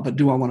outcome I want, but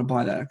do I want to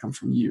buy that outcome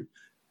from you?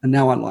 And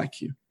now I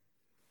like you.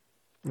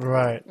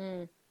 Right.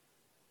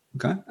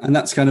 Okay. And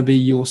that's going to be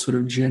your sort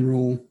of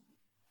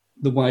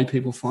the way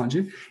people find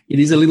you. It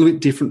is a little bit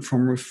different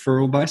from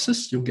referral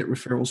basis. You'll get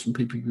referrals from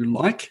people you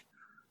like.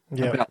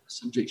 About the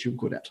subject you're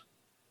good at.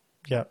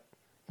 Yeah.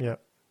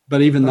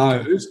 But even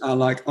those are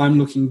like, I'm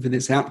looking for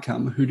this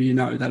outcome. Who do you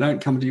know? They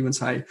don't come to you and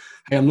say,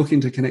 hey, I'm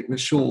looking to connect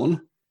with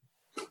Sean.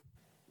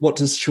 What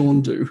does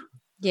Sean do?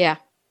 Yeah.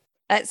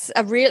 That's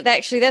a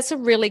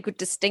really good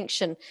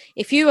distinction.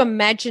 If you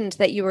imagined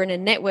that you were in a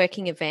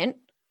networking event,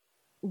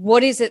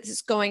 what is it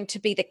that's going to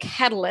be the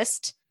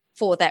catalyst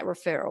for that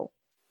referral?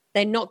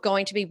 They're not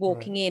going to be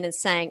walking in and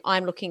saying,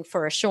 I'm looking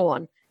for a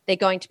Sean. They're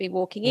going to be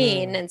walking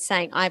in and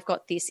saying, I've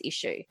got this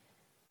issue.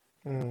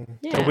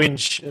 The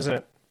winch, isn't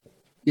it?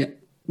 Yeah.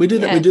 We do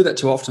that. Yeah. We do that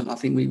too often. I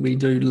think we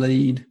do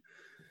lead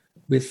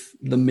with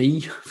the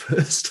me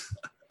first.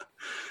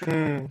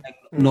 And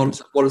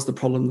not what is the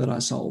problem that I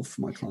solve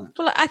for my client.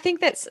 Well, I think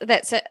that's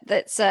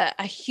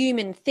a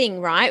human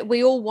thing, right?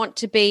 We all want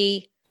to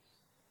be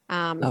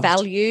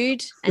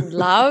valued and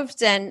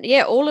loved and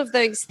all of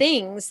those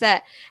things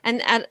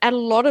and a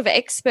lot of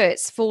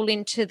experts fall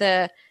into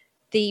the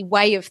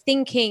way of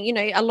thinking.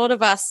 A lot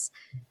of us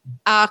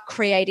are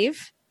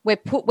creative. We're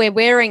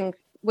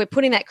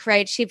putting that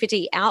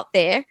creativity out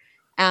there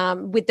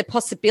with the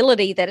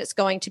possibility that it's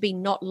going to be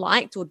not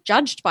liked or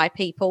judged by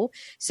people.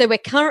 So we're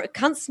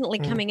constantly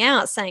coming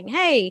out saying,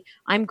 hey,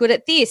 I'm good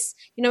at this.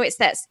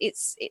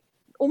 It's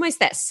almost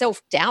that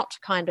self-doubt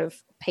kind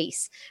of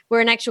piece,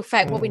 where in actual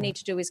fact, what we need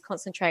to do is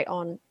concentrate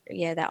on,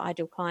 that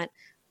ideal client.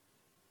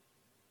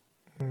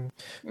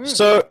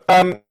 So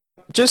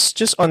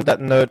just on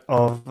that note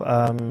of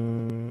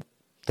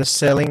the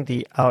selling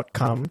the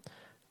outcome,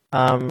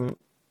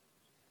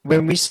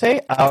 when we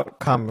say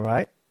outcome,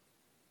 right,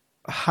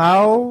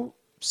 how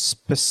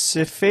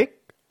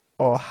specific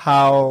or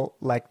how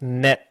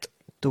net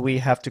do we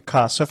have to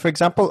cast? So for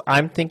example,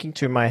 I'm thinking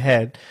to my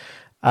head,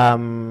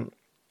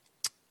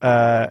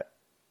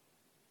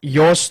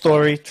 your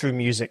story through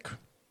music.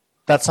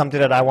 That's something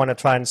that I want to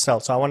try and sell.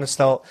 So I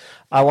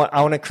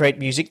want to create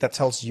music that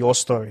tells your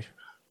story,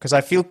 because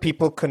I feel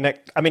people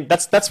connect. I mean,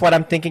 that's what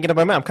I'm thinking at the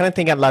moment. I'm kind of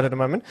thinking out loud at the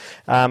moment.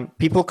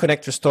 People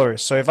connect to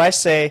stories. So if I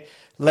say,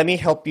 let me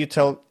help you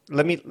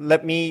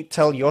let me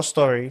tell your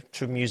story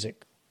through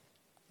music,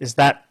 is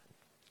that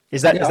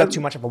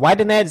too much of a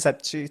wider net? Is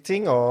that too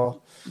thing,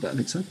 or? I don't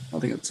think so. I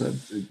think it's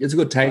a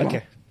good tagline.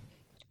 Okay.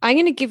 I'm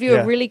going to give you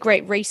a really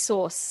great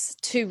resource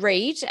to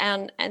read,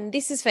 and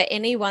this is for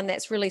anyone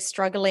that's really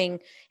struggling,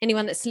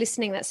 anyone that's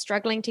listening that's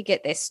struggling to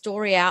get their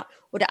story out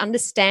or to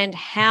understand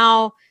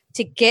how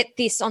to get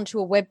this onto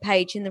a web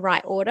page in the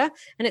right order.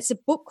 And it's a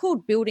book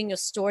called Building Your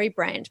Story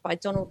Brand by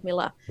Donald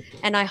Miller.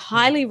 And I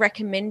highly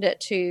recommend it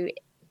to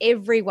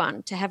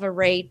everyone to have a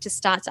read, to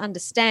start to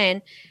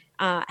understand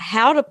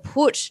how to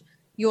put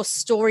your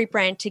story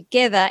brand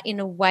together in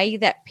a way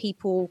that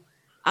people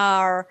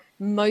are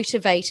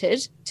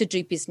motivated to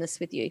do business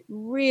with you.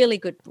 Really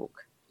good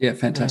book. Yeah,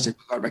 fantastic.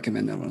 I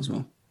recommend that one as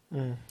well.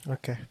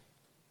 Okay.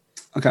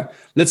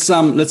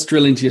 Let's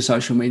drill into your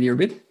social media a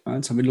bit. All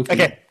right, so we're looking.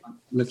 Okay.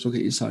 Let's look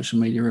at your social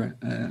media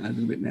a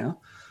little bit now.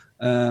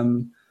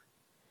 I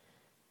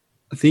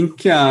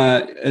think,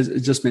 as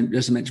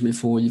I mentioned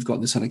before, you've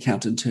got this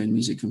accountant turned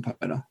music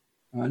composer.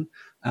 Right?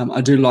 I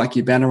do like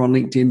your banner on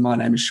LinkedIn. My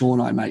name is Sean.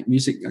 I make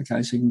music.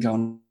 Okay, so you can go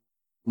and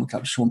look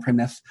up Sean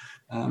Premnath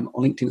on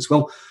LinkedIn as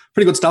well.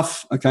 Pretty good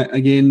stuff. Okay,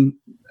 again,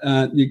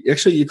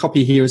 your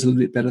copy here is a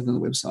little bit better than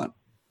the website.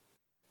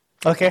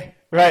 Okay,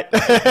 right.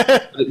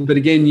 but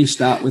again, you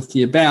start with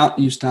the about.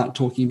 You start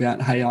talking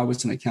about, hey, I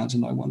was an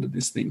accountant. I wanted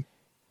this thing.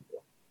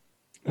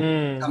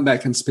 Come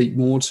back and speak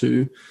more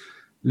to,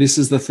 this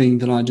is the thing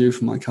that I do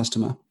for my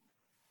customer.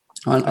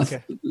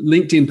 Okay.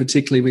 LinkedIn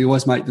particularly, we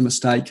always make the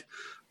mistake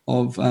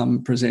of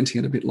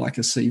presenting it a bit like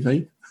a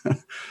CV.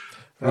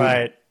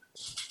 Right.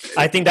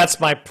 I think that's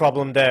my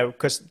problem there,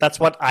 because that's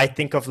what I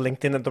think of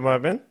LinkedIn at the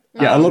moment.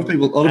 Yeah, a lot of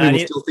people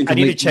still think I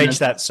need LinkedIn to change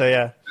that. So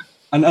yeah.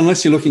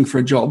 Unless you're looking for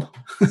a job,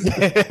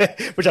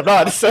 which I'm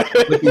not. So.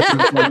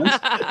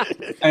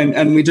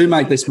 and we do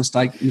make this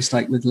mistake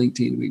with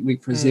LinkedIn. We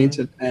present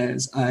it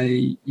as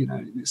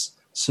this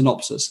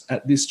synopsis.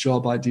 At this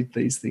job, I did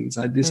these things.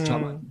 At this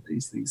job, I did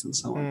these things, and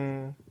so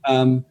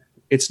on.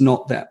 It's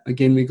not that.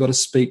 Again, we've got to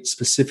speak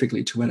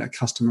specifically to what our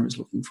customer is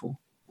looking for.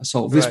 I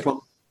solve this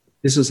problem.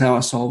 This is how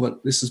I solve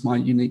it. This is my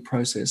unique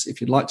process.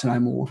 If you'd like to know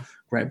more,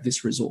 grab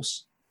this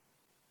resource.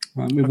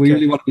 Right? We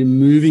really want to be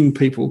moving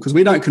people, because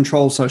we don't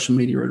control social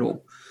media at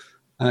all.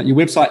 Your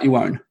website you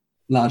own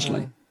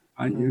largely.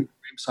 Right? Your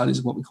website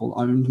is what we call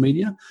owned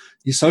media.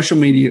 Your social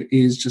media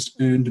is just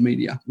earned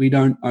media. We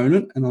don't own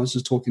it. And I was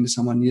just talking to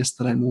someone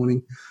yesterday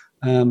morning,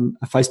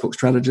 a Facebook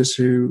strategist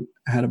who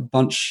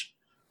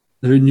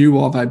knew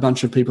of a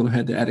bunch of people who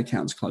had their ad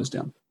accounts closed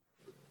down.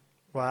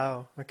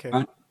 Wow. Okay.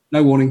 Right?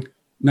 No warning,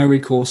 no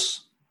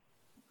recourse.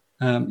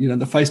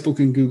 The Facebook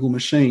and Google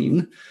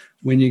machine,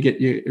 when you get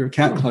your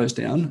account closed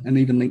down, and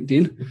even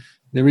LinkedIn,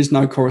 there is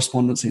no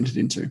correspondence entered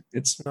into.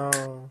 It's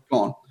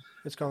gone.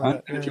 It's gone. Right?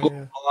 If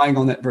you're relying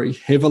on that very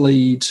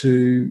heavily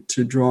to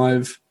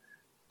drive,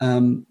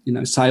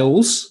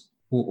 sales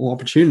or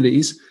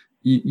opportunities,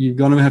 you're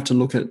going to have to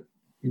look at,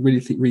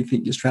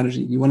 rethink your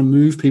strategy. You want to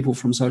move people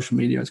from social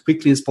media as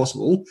quickly as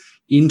possible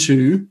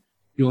into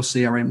your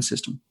CRM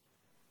system,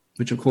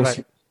 which of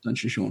course,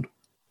 don't you, Sean?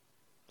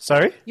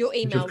 Sorry? Your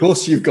email. Which of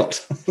course you've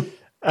got.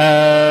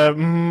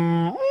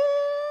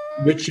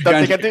 Which you're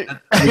going to do.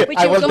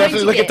 I will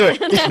definitely look into it.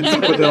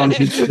 Put that on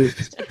his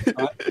list,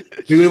 right?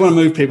 We really want to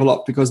move people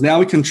up, because now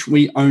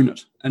we own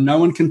it, and no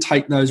one can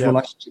take those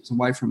relationships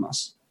away from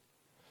us.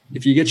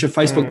 If you get your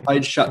Facebook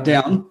page shut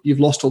down, you've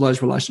lost all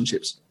those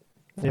relationships.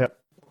 Yeah.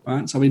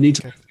 Right. So we need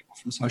to move people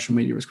from social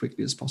media as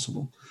quickly as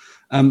possible.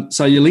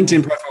 So your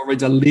LinkedIn profile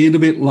reads a little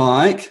bit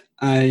like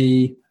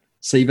a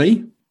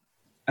CV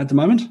at the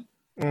moment.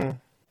 Okay?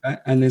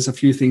 And there's a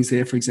few things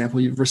there. For example,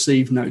 you've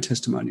received no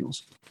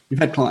testimonials. You've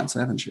had clients,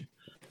 haven't you?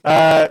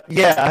 Yeah,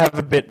 I have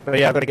a bit, but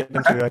I've got to get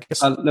them through. I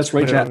guess let's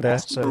reach out there.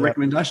 So,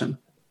 recommendation.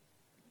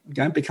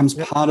 Okay, it becomes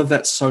part of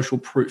that social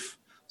proof.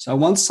 So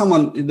once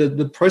someone,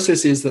 the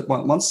process is that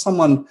once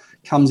someone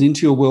comes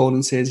into your world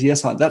and says,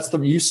 yes,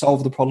 you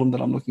solve the problem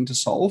that I'm looking to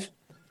solve,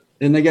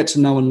 then they get to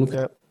know and look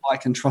at,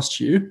 like, and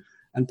trust you.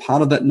 And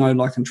part of that know,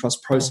 like, and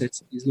trust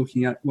process is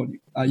looking at,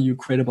 are you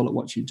credible at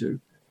what you do?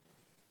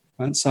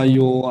 Right? So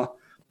your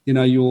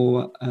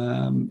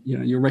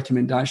your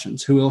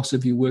recommendations. Who else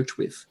have you worked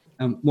with?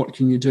 What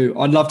can you do?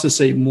 I'd love to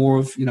see more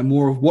of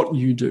what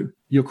you do,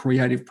 your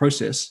creative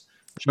process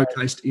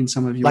showcased in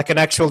some of your, like an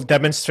actual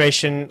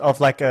demonstration of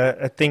like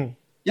a thing.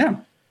 Yeah,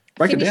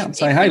 break it down.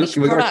 Say, hey, look,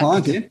 we've got a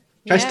client here.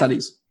 Case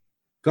studies.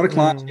 Got a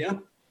client here,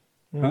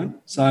 right?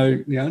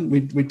 So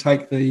we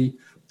take the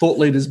Thought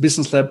Leaders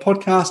Business Lab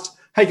podcast.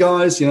 Hey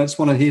guys, just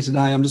want to hear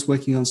today. I'm just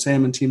working on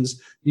Sam and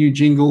Tim's new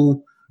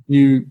jingle,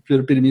 new bit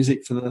of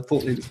music for the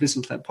Thought Leaders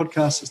Business Lab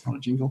podcast. It's not a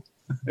jingle.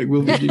 It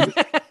will be a jingle.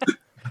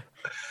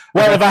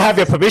 Well, if I have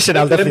your permission,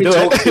 I'll definitely do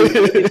it.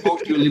 Let me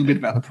talk to you a little bit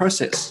about the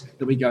process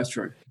that we go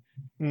through.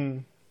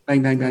 Bang,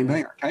 bang, bang,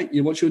 bang.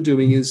 Okay, what you're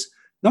doing is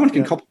no one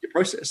can copy your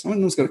process. No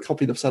one's got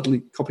to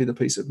suddenly copy the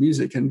piece of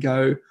music and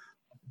go,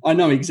 I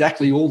know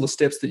exactly all the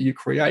steps that you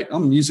create.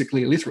 I'm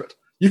musically illiterate.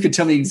 You could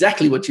tell me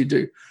exactly what you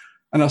do,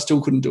 and I still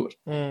couldn't do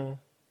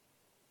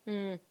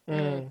it.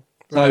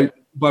 So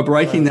by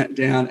breaking that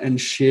down and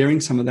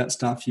sharing some of that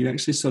stuff, you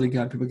actually sort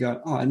of people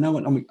go, oh, I know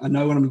what I'm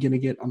going to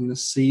get. I'm going to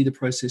see the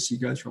process you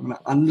go through. I'm going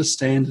to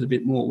understand it a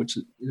bit more, which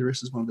the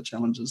rest is one of the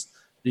challenges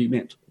that you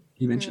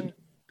mentioned.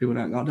 People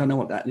I don't know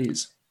what that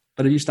is.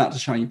 But if you start to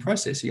show your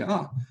process, you go,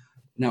 oh,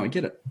 now I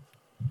get it.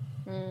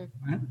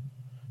 Right?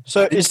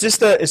 So is this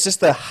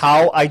the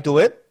how I do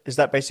it? Is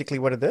that basically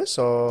what it is?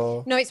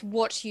 Or no, it's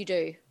what you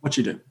do. What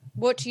you do.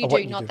 What do you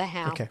do, not the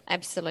how. Okay.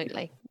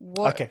 Absolutely.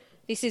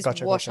 This is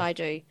what I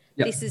do.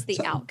 Yep. This is the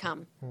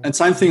outcome. And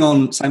same thing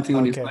on your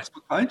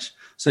Facebook page.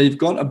 So you've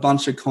got a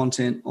bunch of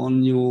content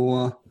on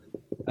your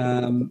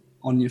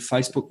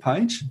Facebook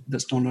page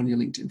that's not on your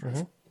LinkedIn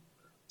profile.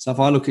 So if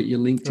I look at your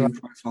LinkedIn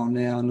profile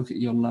now and look at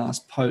your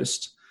last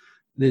post,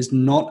 there's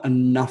not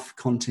enough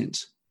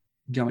content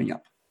going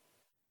up.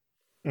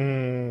 So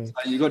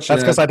you got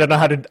that's because I don't know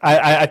how to.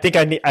 I think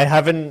I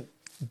haven't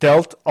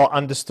dealt or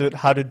understood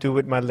how to do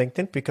with my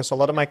LinkedIn, because a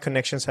lot of my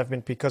connections have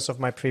been because of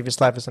my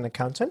previous life as an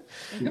accountant.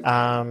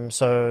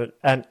 So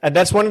and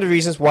that's one of the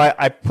reasons why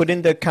I put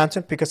in the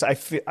accountant, because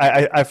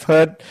I've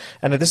heard,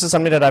 and this is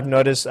something that I've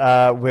noticed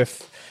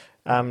with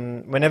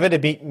whenever they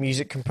meet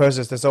music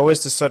composers, there's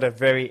always this sort of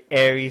very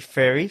airy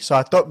fairy. So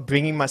I thought,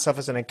 bringing myself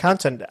as an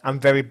accountant, I'm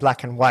very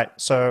black and white.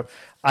 So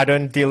I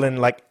don't deal in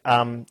like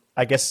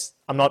I guess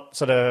I'm not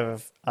sort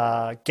of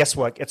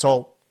guesswork. It's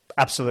all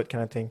absolute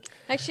kind of thing.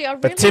 Actually, I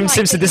really but Tim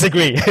seems to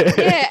disagree.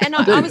 Yeah, and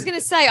I was going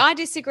to say I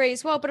disagree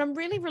as well, but I'm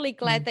really, really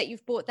glad that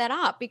you've brought that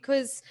up,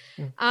 because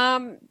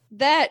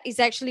that is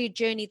actually a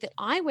journey that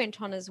I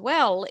went on as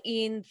well,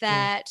 in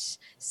that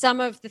some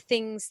of the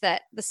things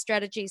that the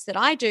strategies that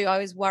I do, I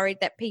was worried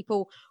that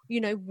people,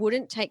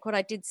 wouldn't take what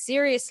I did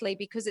seriously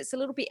because it's a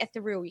little bit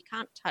ethereal. You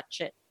can't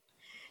touch it.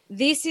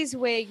 This is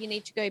where you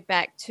need to go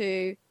back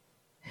to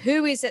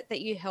who is it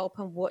that you help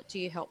and what do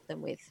you help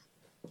them with?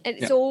 And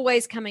it's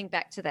always coming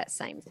back to that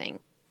same thing.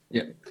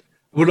 Yeah.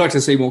 I would like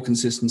to see more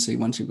consistency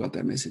once you've got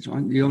that message,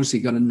 right? You obviously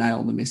got to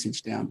nail the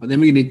message down, but then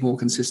we need more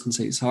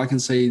consistency. So I can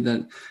see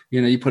that,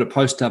 you put a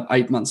post up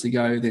 8 months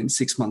ago, then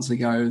 6 months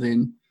ago,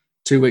 then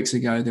 2 weeks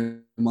ago,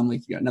 then 1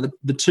 week ago. Now,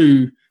 the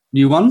two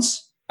new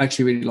ones I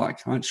actually really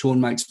like, right?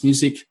 Sean Makes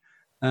Music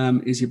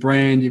is your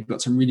brand. You've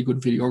got some really good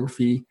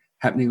videography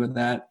happening with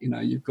that.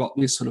 You've got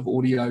this sort of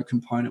audio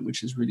component,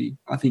 which is really,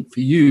 I think for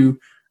you,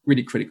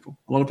 really critical.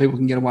 A lot of people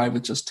can get away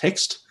with just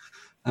text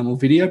or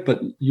video, but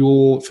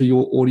for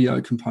your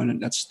audio component,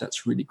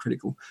 that's really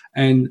critical.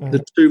 And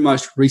the two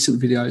most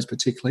recent videos,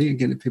 particularly,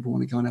 again, if people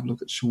want to go and have a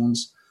look at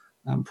Sean's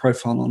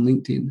profile on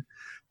LinkedIn,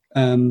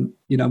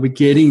 we're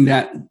getting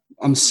that.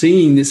 I'm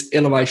seeing this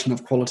elevation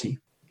of quality,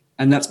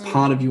 and that's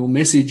part of your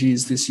message,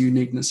 is this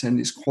uniqueness and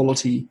this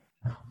quality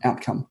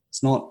outcome.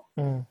 It's not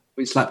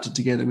we slapped it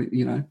together with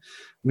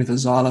with a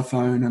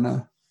xylophone and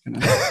a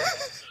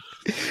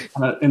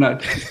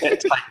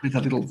with a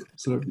little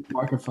sort of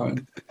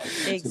microphone.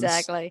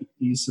 Exactly.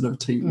 Sort of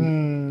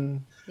TV.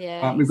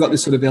 We've got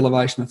this sort of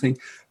elevation, I think,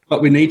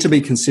 but we need to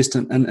be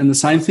consistent. And the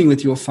same thing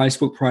with your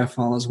Facebook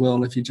profile as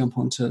well. If you jump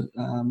onto,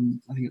 I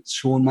think it's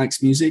Sean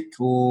Makes Music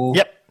or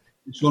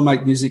Sean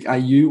Makes Music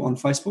AU on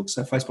Facebook.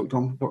 So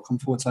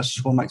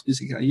facebook.com/Sean Makes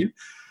Music AU.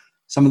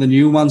 Some of the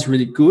new ones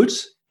really good.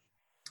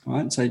 All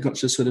right. So you've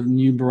got your sort of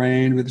new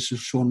brand with the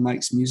Sean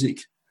Makes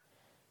Music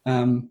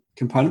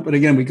component, but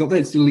again, we got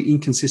that little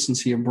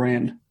inconsistency of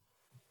brand.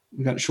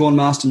 We've got Sean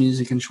Master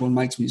Music and Sean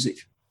Makes Music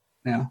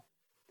now.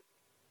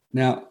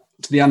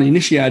 To the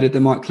uninitiated, they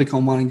might click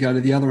on one and go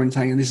to the other and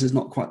think, this is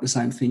not quite the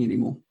same thing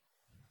anymore.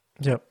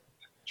 Yep.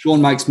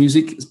 Sean Makes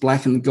Music is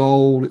black and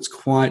gold. It's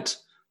quite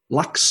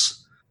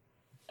luxe.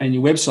 And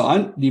your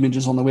website, the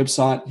images on the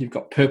website, you've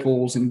got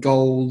purples and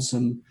golds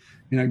and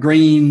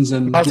greens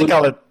and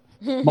multicolored.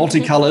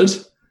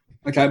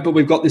 Okay, but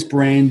we've got this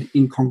brand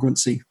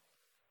incongruency.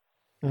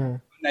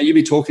 Now, you'll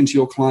be talking to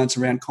your clients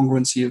around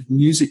congruency of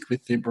music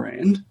with their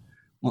brand.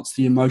 What's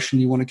the emotion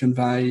you want to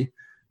convey?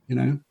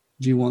 Do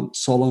you want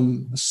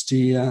solemn,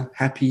 austere,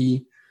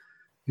 happy,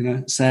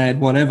 sad,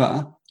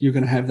 whatever? You're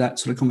going to have that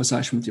sort of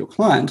conversation with your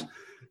client.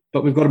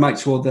 But we've got to make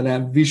sure that our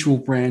visual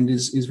brand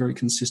is very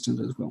consistent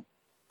as well.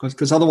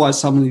 Because otherwise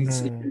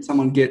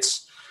someone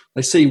gets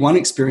They see one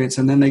experience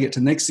and then they get to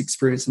the next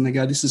experience and they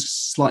go, this is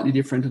slightly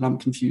different and I'm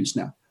confused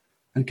now.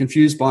 And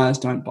confused buyers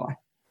don't buy.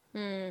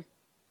 And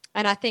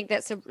I think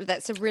that's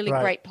a really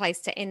great place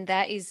to end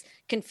that, is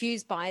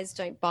confused buyers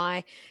don't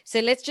buy.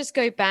 So let's just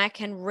go back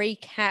and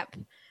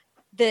recap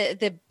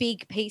the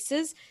big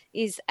pieces.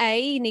 Is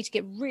you need to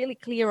get really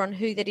clear on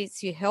who that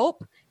is you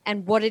help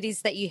and what it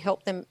is that you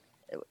help them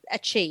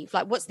achieve.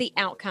 Like, what's the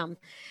outcome?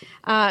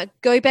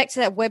 Go back to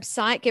that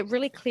website, get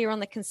really clear on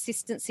the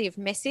consistency of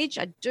message.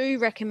 I do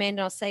recommend,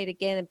 and I'll say it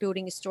again,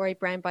 Building a Story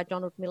Brand by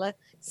Donald Miller.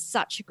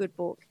 Such a good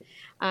book.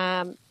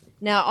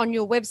 Now, on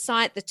your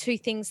website, the two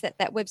things that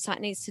website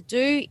needs to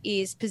do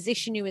is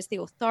position you as the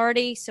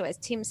authority. So as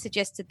Tim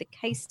suggested, the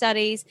case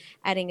studies,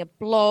 adding a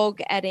blog,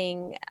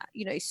 adding,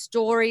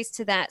 stories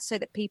to that so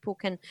that people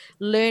can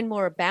learn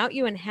more about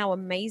you and how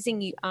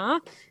amazing you are.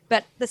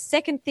 But the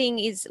second thing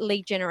is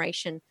lead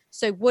generation.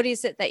 So what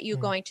is it that you're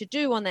going to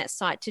do on that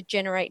site to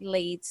generate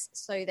leads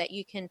so that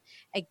you can,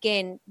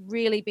 again,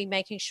 really be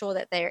making sure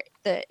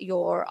that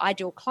your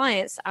ideal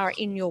clients are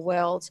in your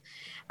world,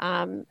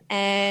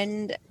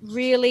 and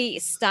really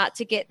start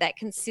to get that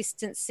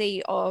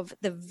consistency of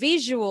the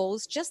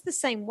visuals, just the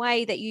same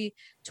way that you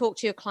talk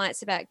to your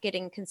clients about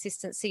getting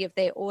consistency of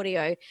their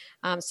audio.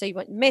 So you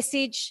want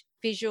message,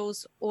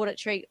 visuals,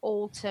 auditory,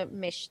 all to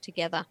mesh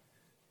together.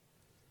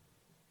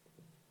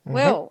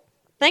 Well,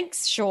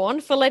 thanks, Sean,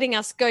 for letting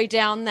us go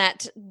down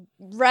that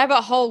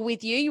rabbit hole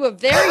with you. You were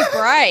very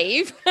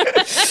brave.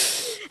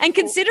 And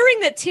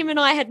considering that Tim and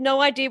I had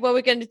no idea what we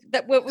were going to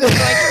talk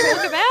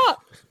about,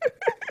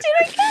 did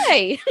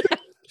okay.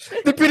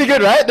 They're pretty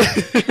good, right?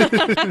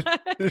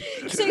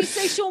 So,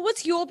 Sean,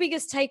 what's your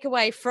biggest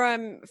takeaway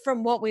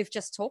from what we've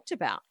just talked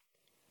about?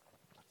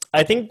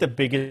 I think the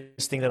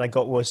biggest thing that I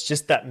got was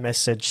just that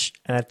message.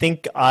 And I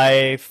think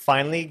I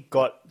finally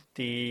got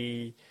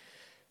the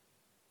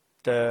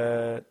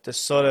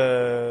sort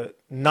of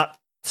nut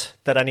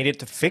that I needed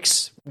to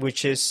fix,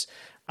 which is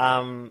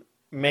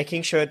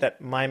making sure that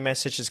my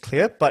message is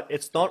clear, but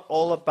it's not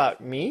all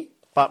about me,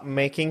 but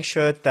making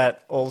sure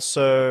that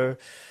also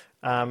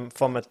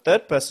from a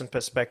third person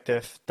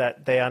perspective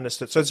that they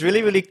understood. So it's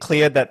really, really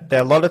clear that there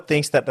are a lot of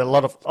things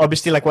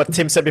obviously like what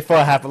Tim said before,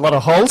 I have a lot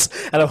of holes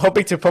and I'm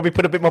hoping to probably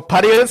put a bit more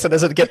putty in it so it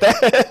doesn't get there.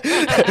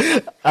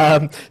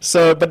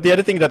 But the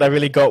other thing that I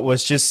really got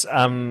was just,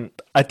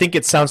 I think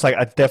it sounds like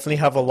I definitely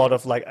have a lot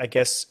of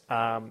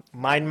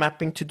mind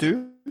mapping to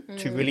do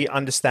to really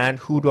understand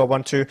who do I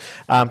want to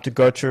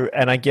go through.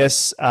 And I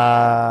guess,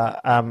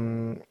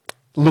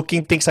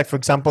 looking things like, for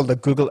example, the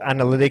Google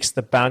Analytics,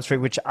 the bounce rate,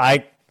 which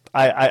I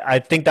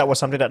think that was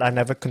something that I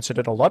never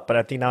considered a lot, but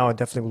I think now I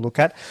definitely will look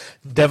at.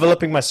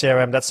 Developing my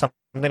CRM, that's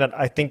something that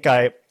I think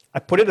I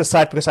put it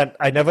aside because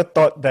I never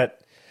thought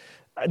that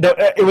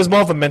it was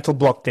more of a mental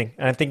block thing.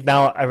 And I think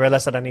now I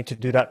realize that I need to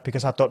do that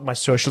because I thought my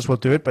socials will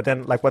do it. But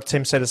then like what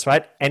Tim said is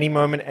right. Any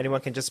moment, anyone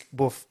can just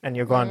boof and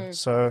you're gone.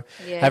 So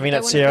having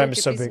that CRM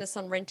is so big. Business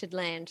on rented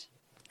land.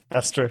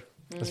 That's true.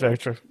 That's very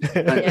true.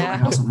 Yeah.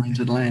 House on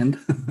rented land.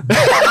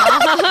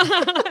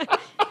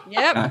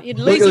 Yep, you'd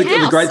lose your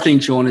house. The great thing,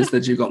 Sean, is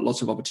that you've got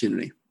lots of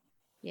opportunity.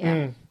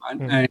 Yeah.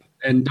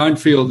 And don't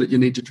feel that you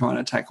need to try and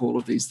attack all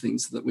of these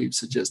things that we've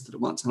suggested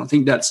at once. And I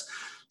think that's,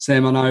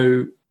 Sam, I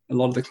know a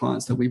lot of the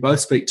clients that we both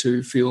speak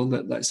to feel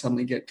that they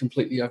suddenly get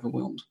completely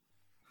overwhelmed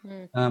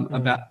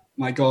about,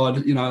 my God,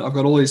 I've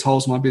got all these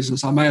holes in my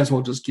business. I may as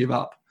well just give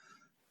up.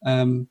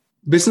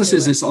 Business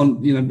is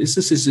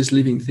this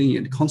living thing.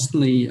 It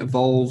constantly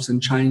evolves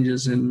and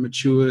changes and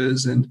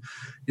matures, and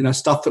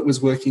stuff that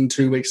was working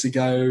 2 weeks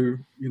ago,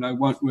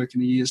 won't work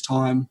in a year's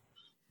time.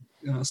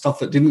 Stuff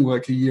that didn't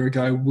work a year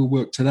ago will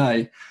work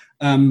today,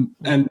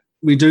 and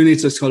we do need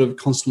to sort of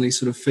constantly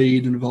sort of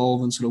feed and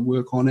evolve and sort of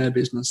work on our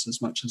business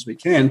as much as we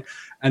can,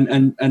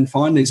 and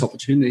find these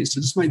opportunities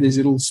to just make these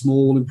little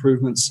small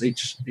improvements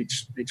each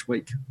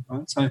week.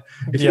 Right. So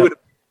if you would,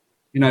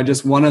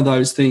 just one of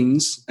those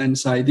things and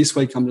say, this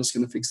week I'm just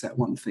going to fix that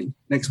one thing.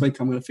 Next week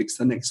I'm going to fix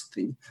the next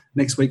thing.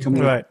 Next week I'm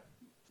going to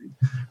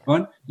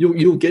right.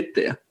 You'll get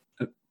there,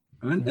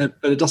 right?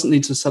 But it doesn't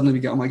need to suddenly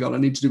go, oh my God, I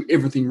need to do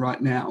everything right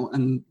now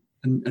and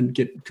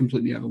get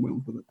completely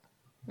overwhelmed with it.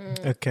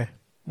 Okay.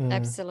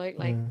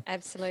 Absolutely.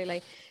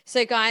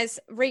 So guys,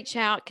 reach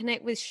out,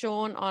 connect with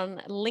Sean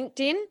on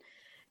LinkedIn,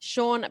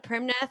 Sean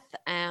Premnath.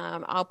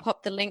 I'll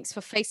pop the links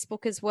for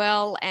Facebook as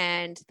well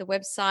and the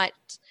website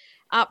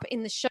up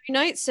in the show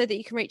notes so that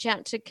you can reach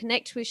out to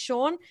connect with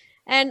Sean.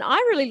 And I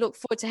really look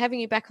forward to having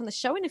you back on the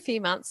show in a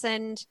few months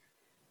and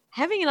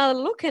having another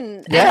look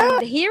and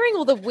hearing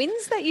all the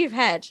wins that you've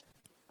had.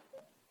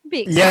 It'd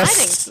be exciting.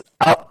 Yes,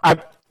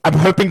 I'm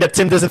hoping that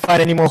Tim doesn't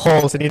find any more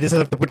holes and he doesn't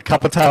have to put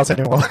couple tiles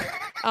anymore.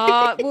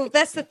 Well,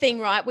 that's the thing,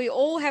 right? We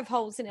all have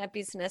holes in our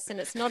business, and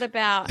it's not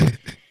about,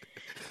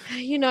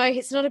 we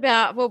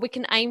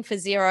can aim for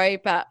zero,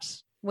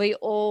 but we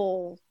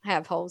all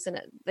have holes in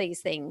it,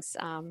 these things.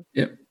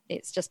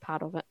 It's just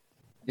part of it.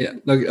 Yeah.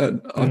 Look,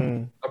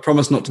 I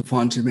promise not to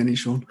find too many,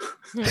 Sean.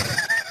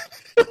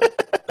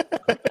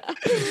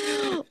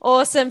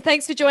 Awesome.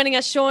 Thanks for joining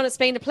us, Sean. It's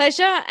been a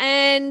pleasure.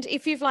 And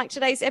if you've liked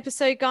today's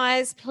episode,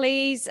 guys,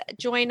 please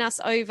join us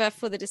over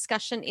for the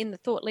discussion in the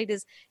Thought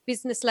Leaders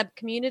Business Lab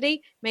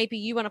community. Maybe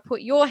you want to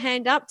put your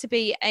hand up to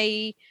be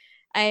a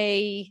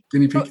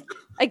guinea pig.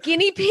 A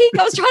guinea pig?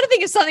 I was trying to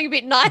think of something a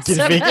bit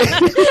nicer.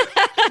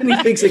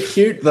 Guinea pigs are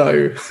cute,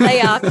 though. They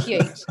are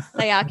cute.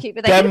 They are cute,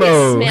 but they can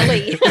be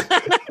smelly.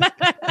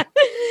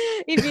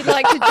 If you'd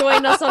like to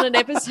join us on an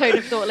episode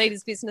of Thought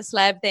Leaders Business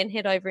Lab, then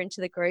head over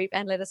into the group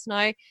and let us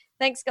know.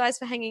 Thanks, guys,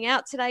 for hanging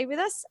out today with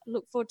us.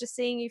 Look forward to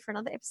seeing you for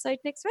another episode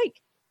next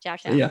week. Ciao,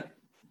 ciao. Yeah.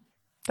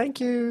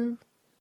 Thank you.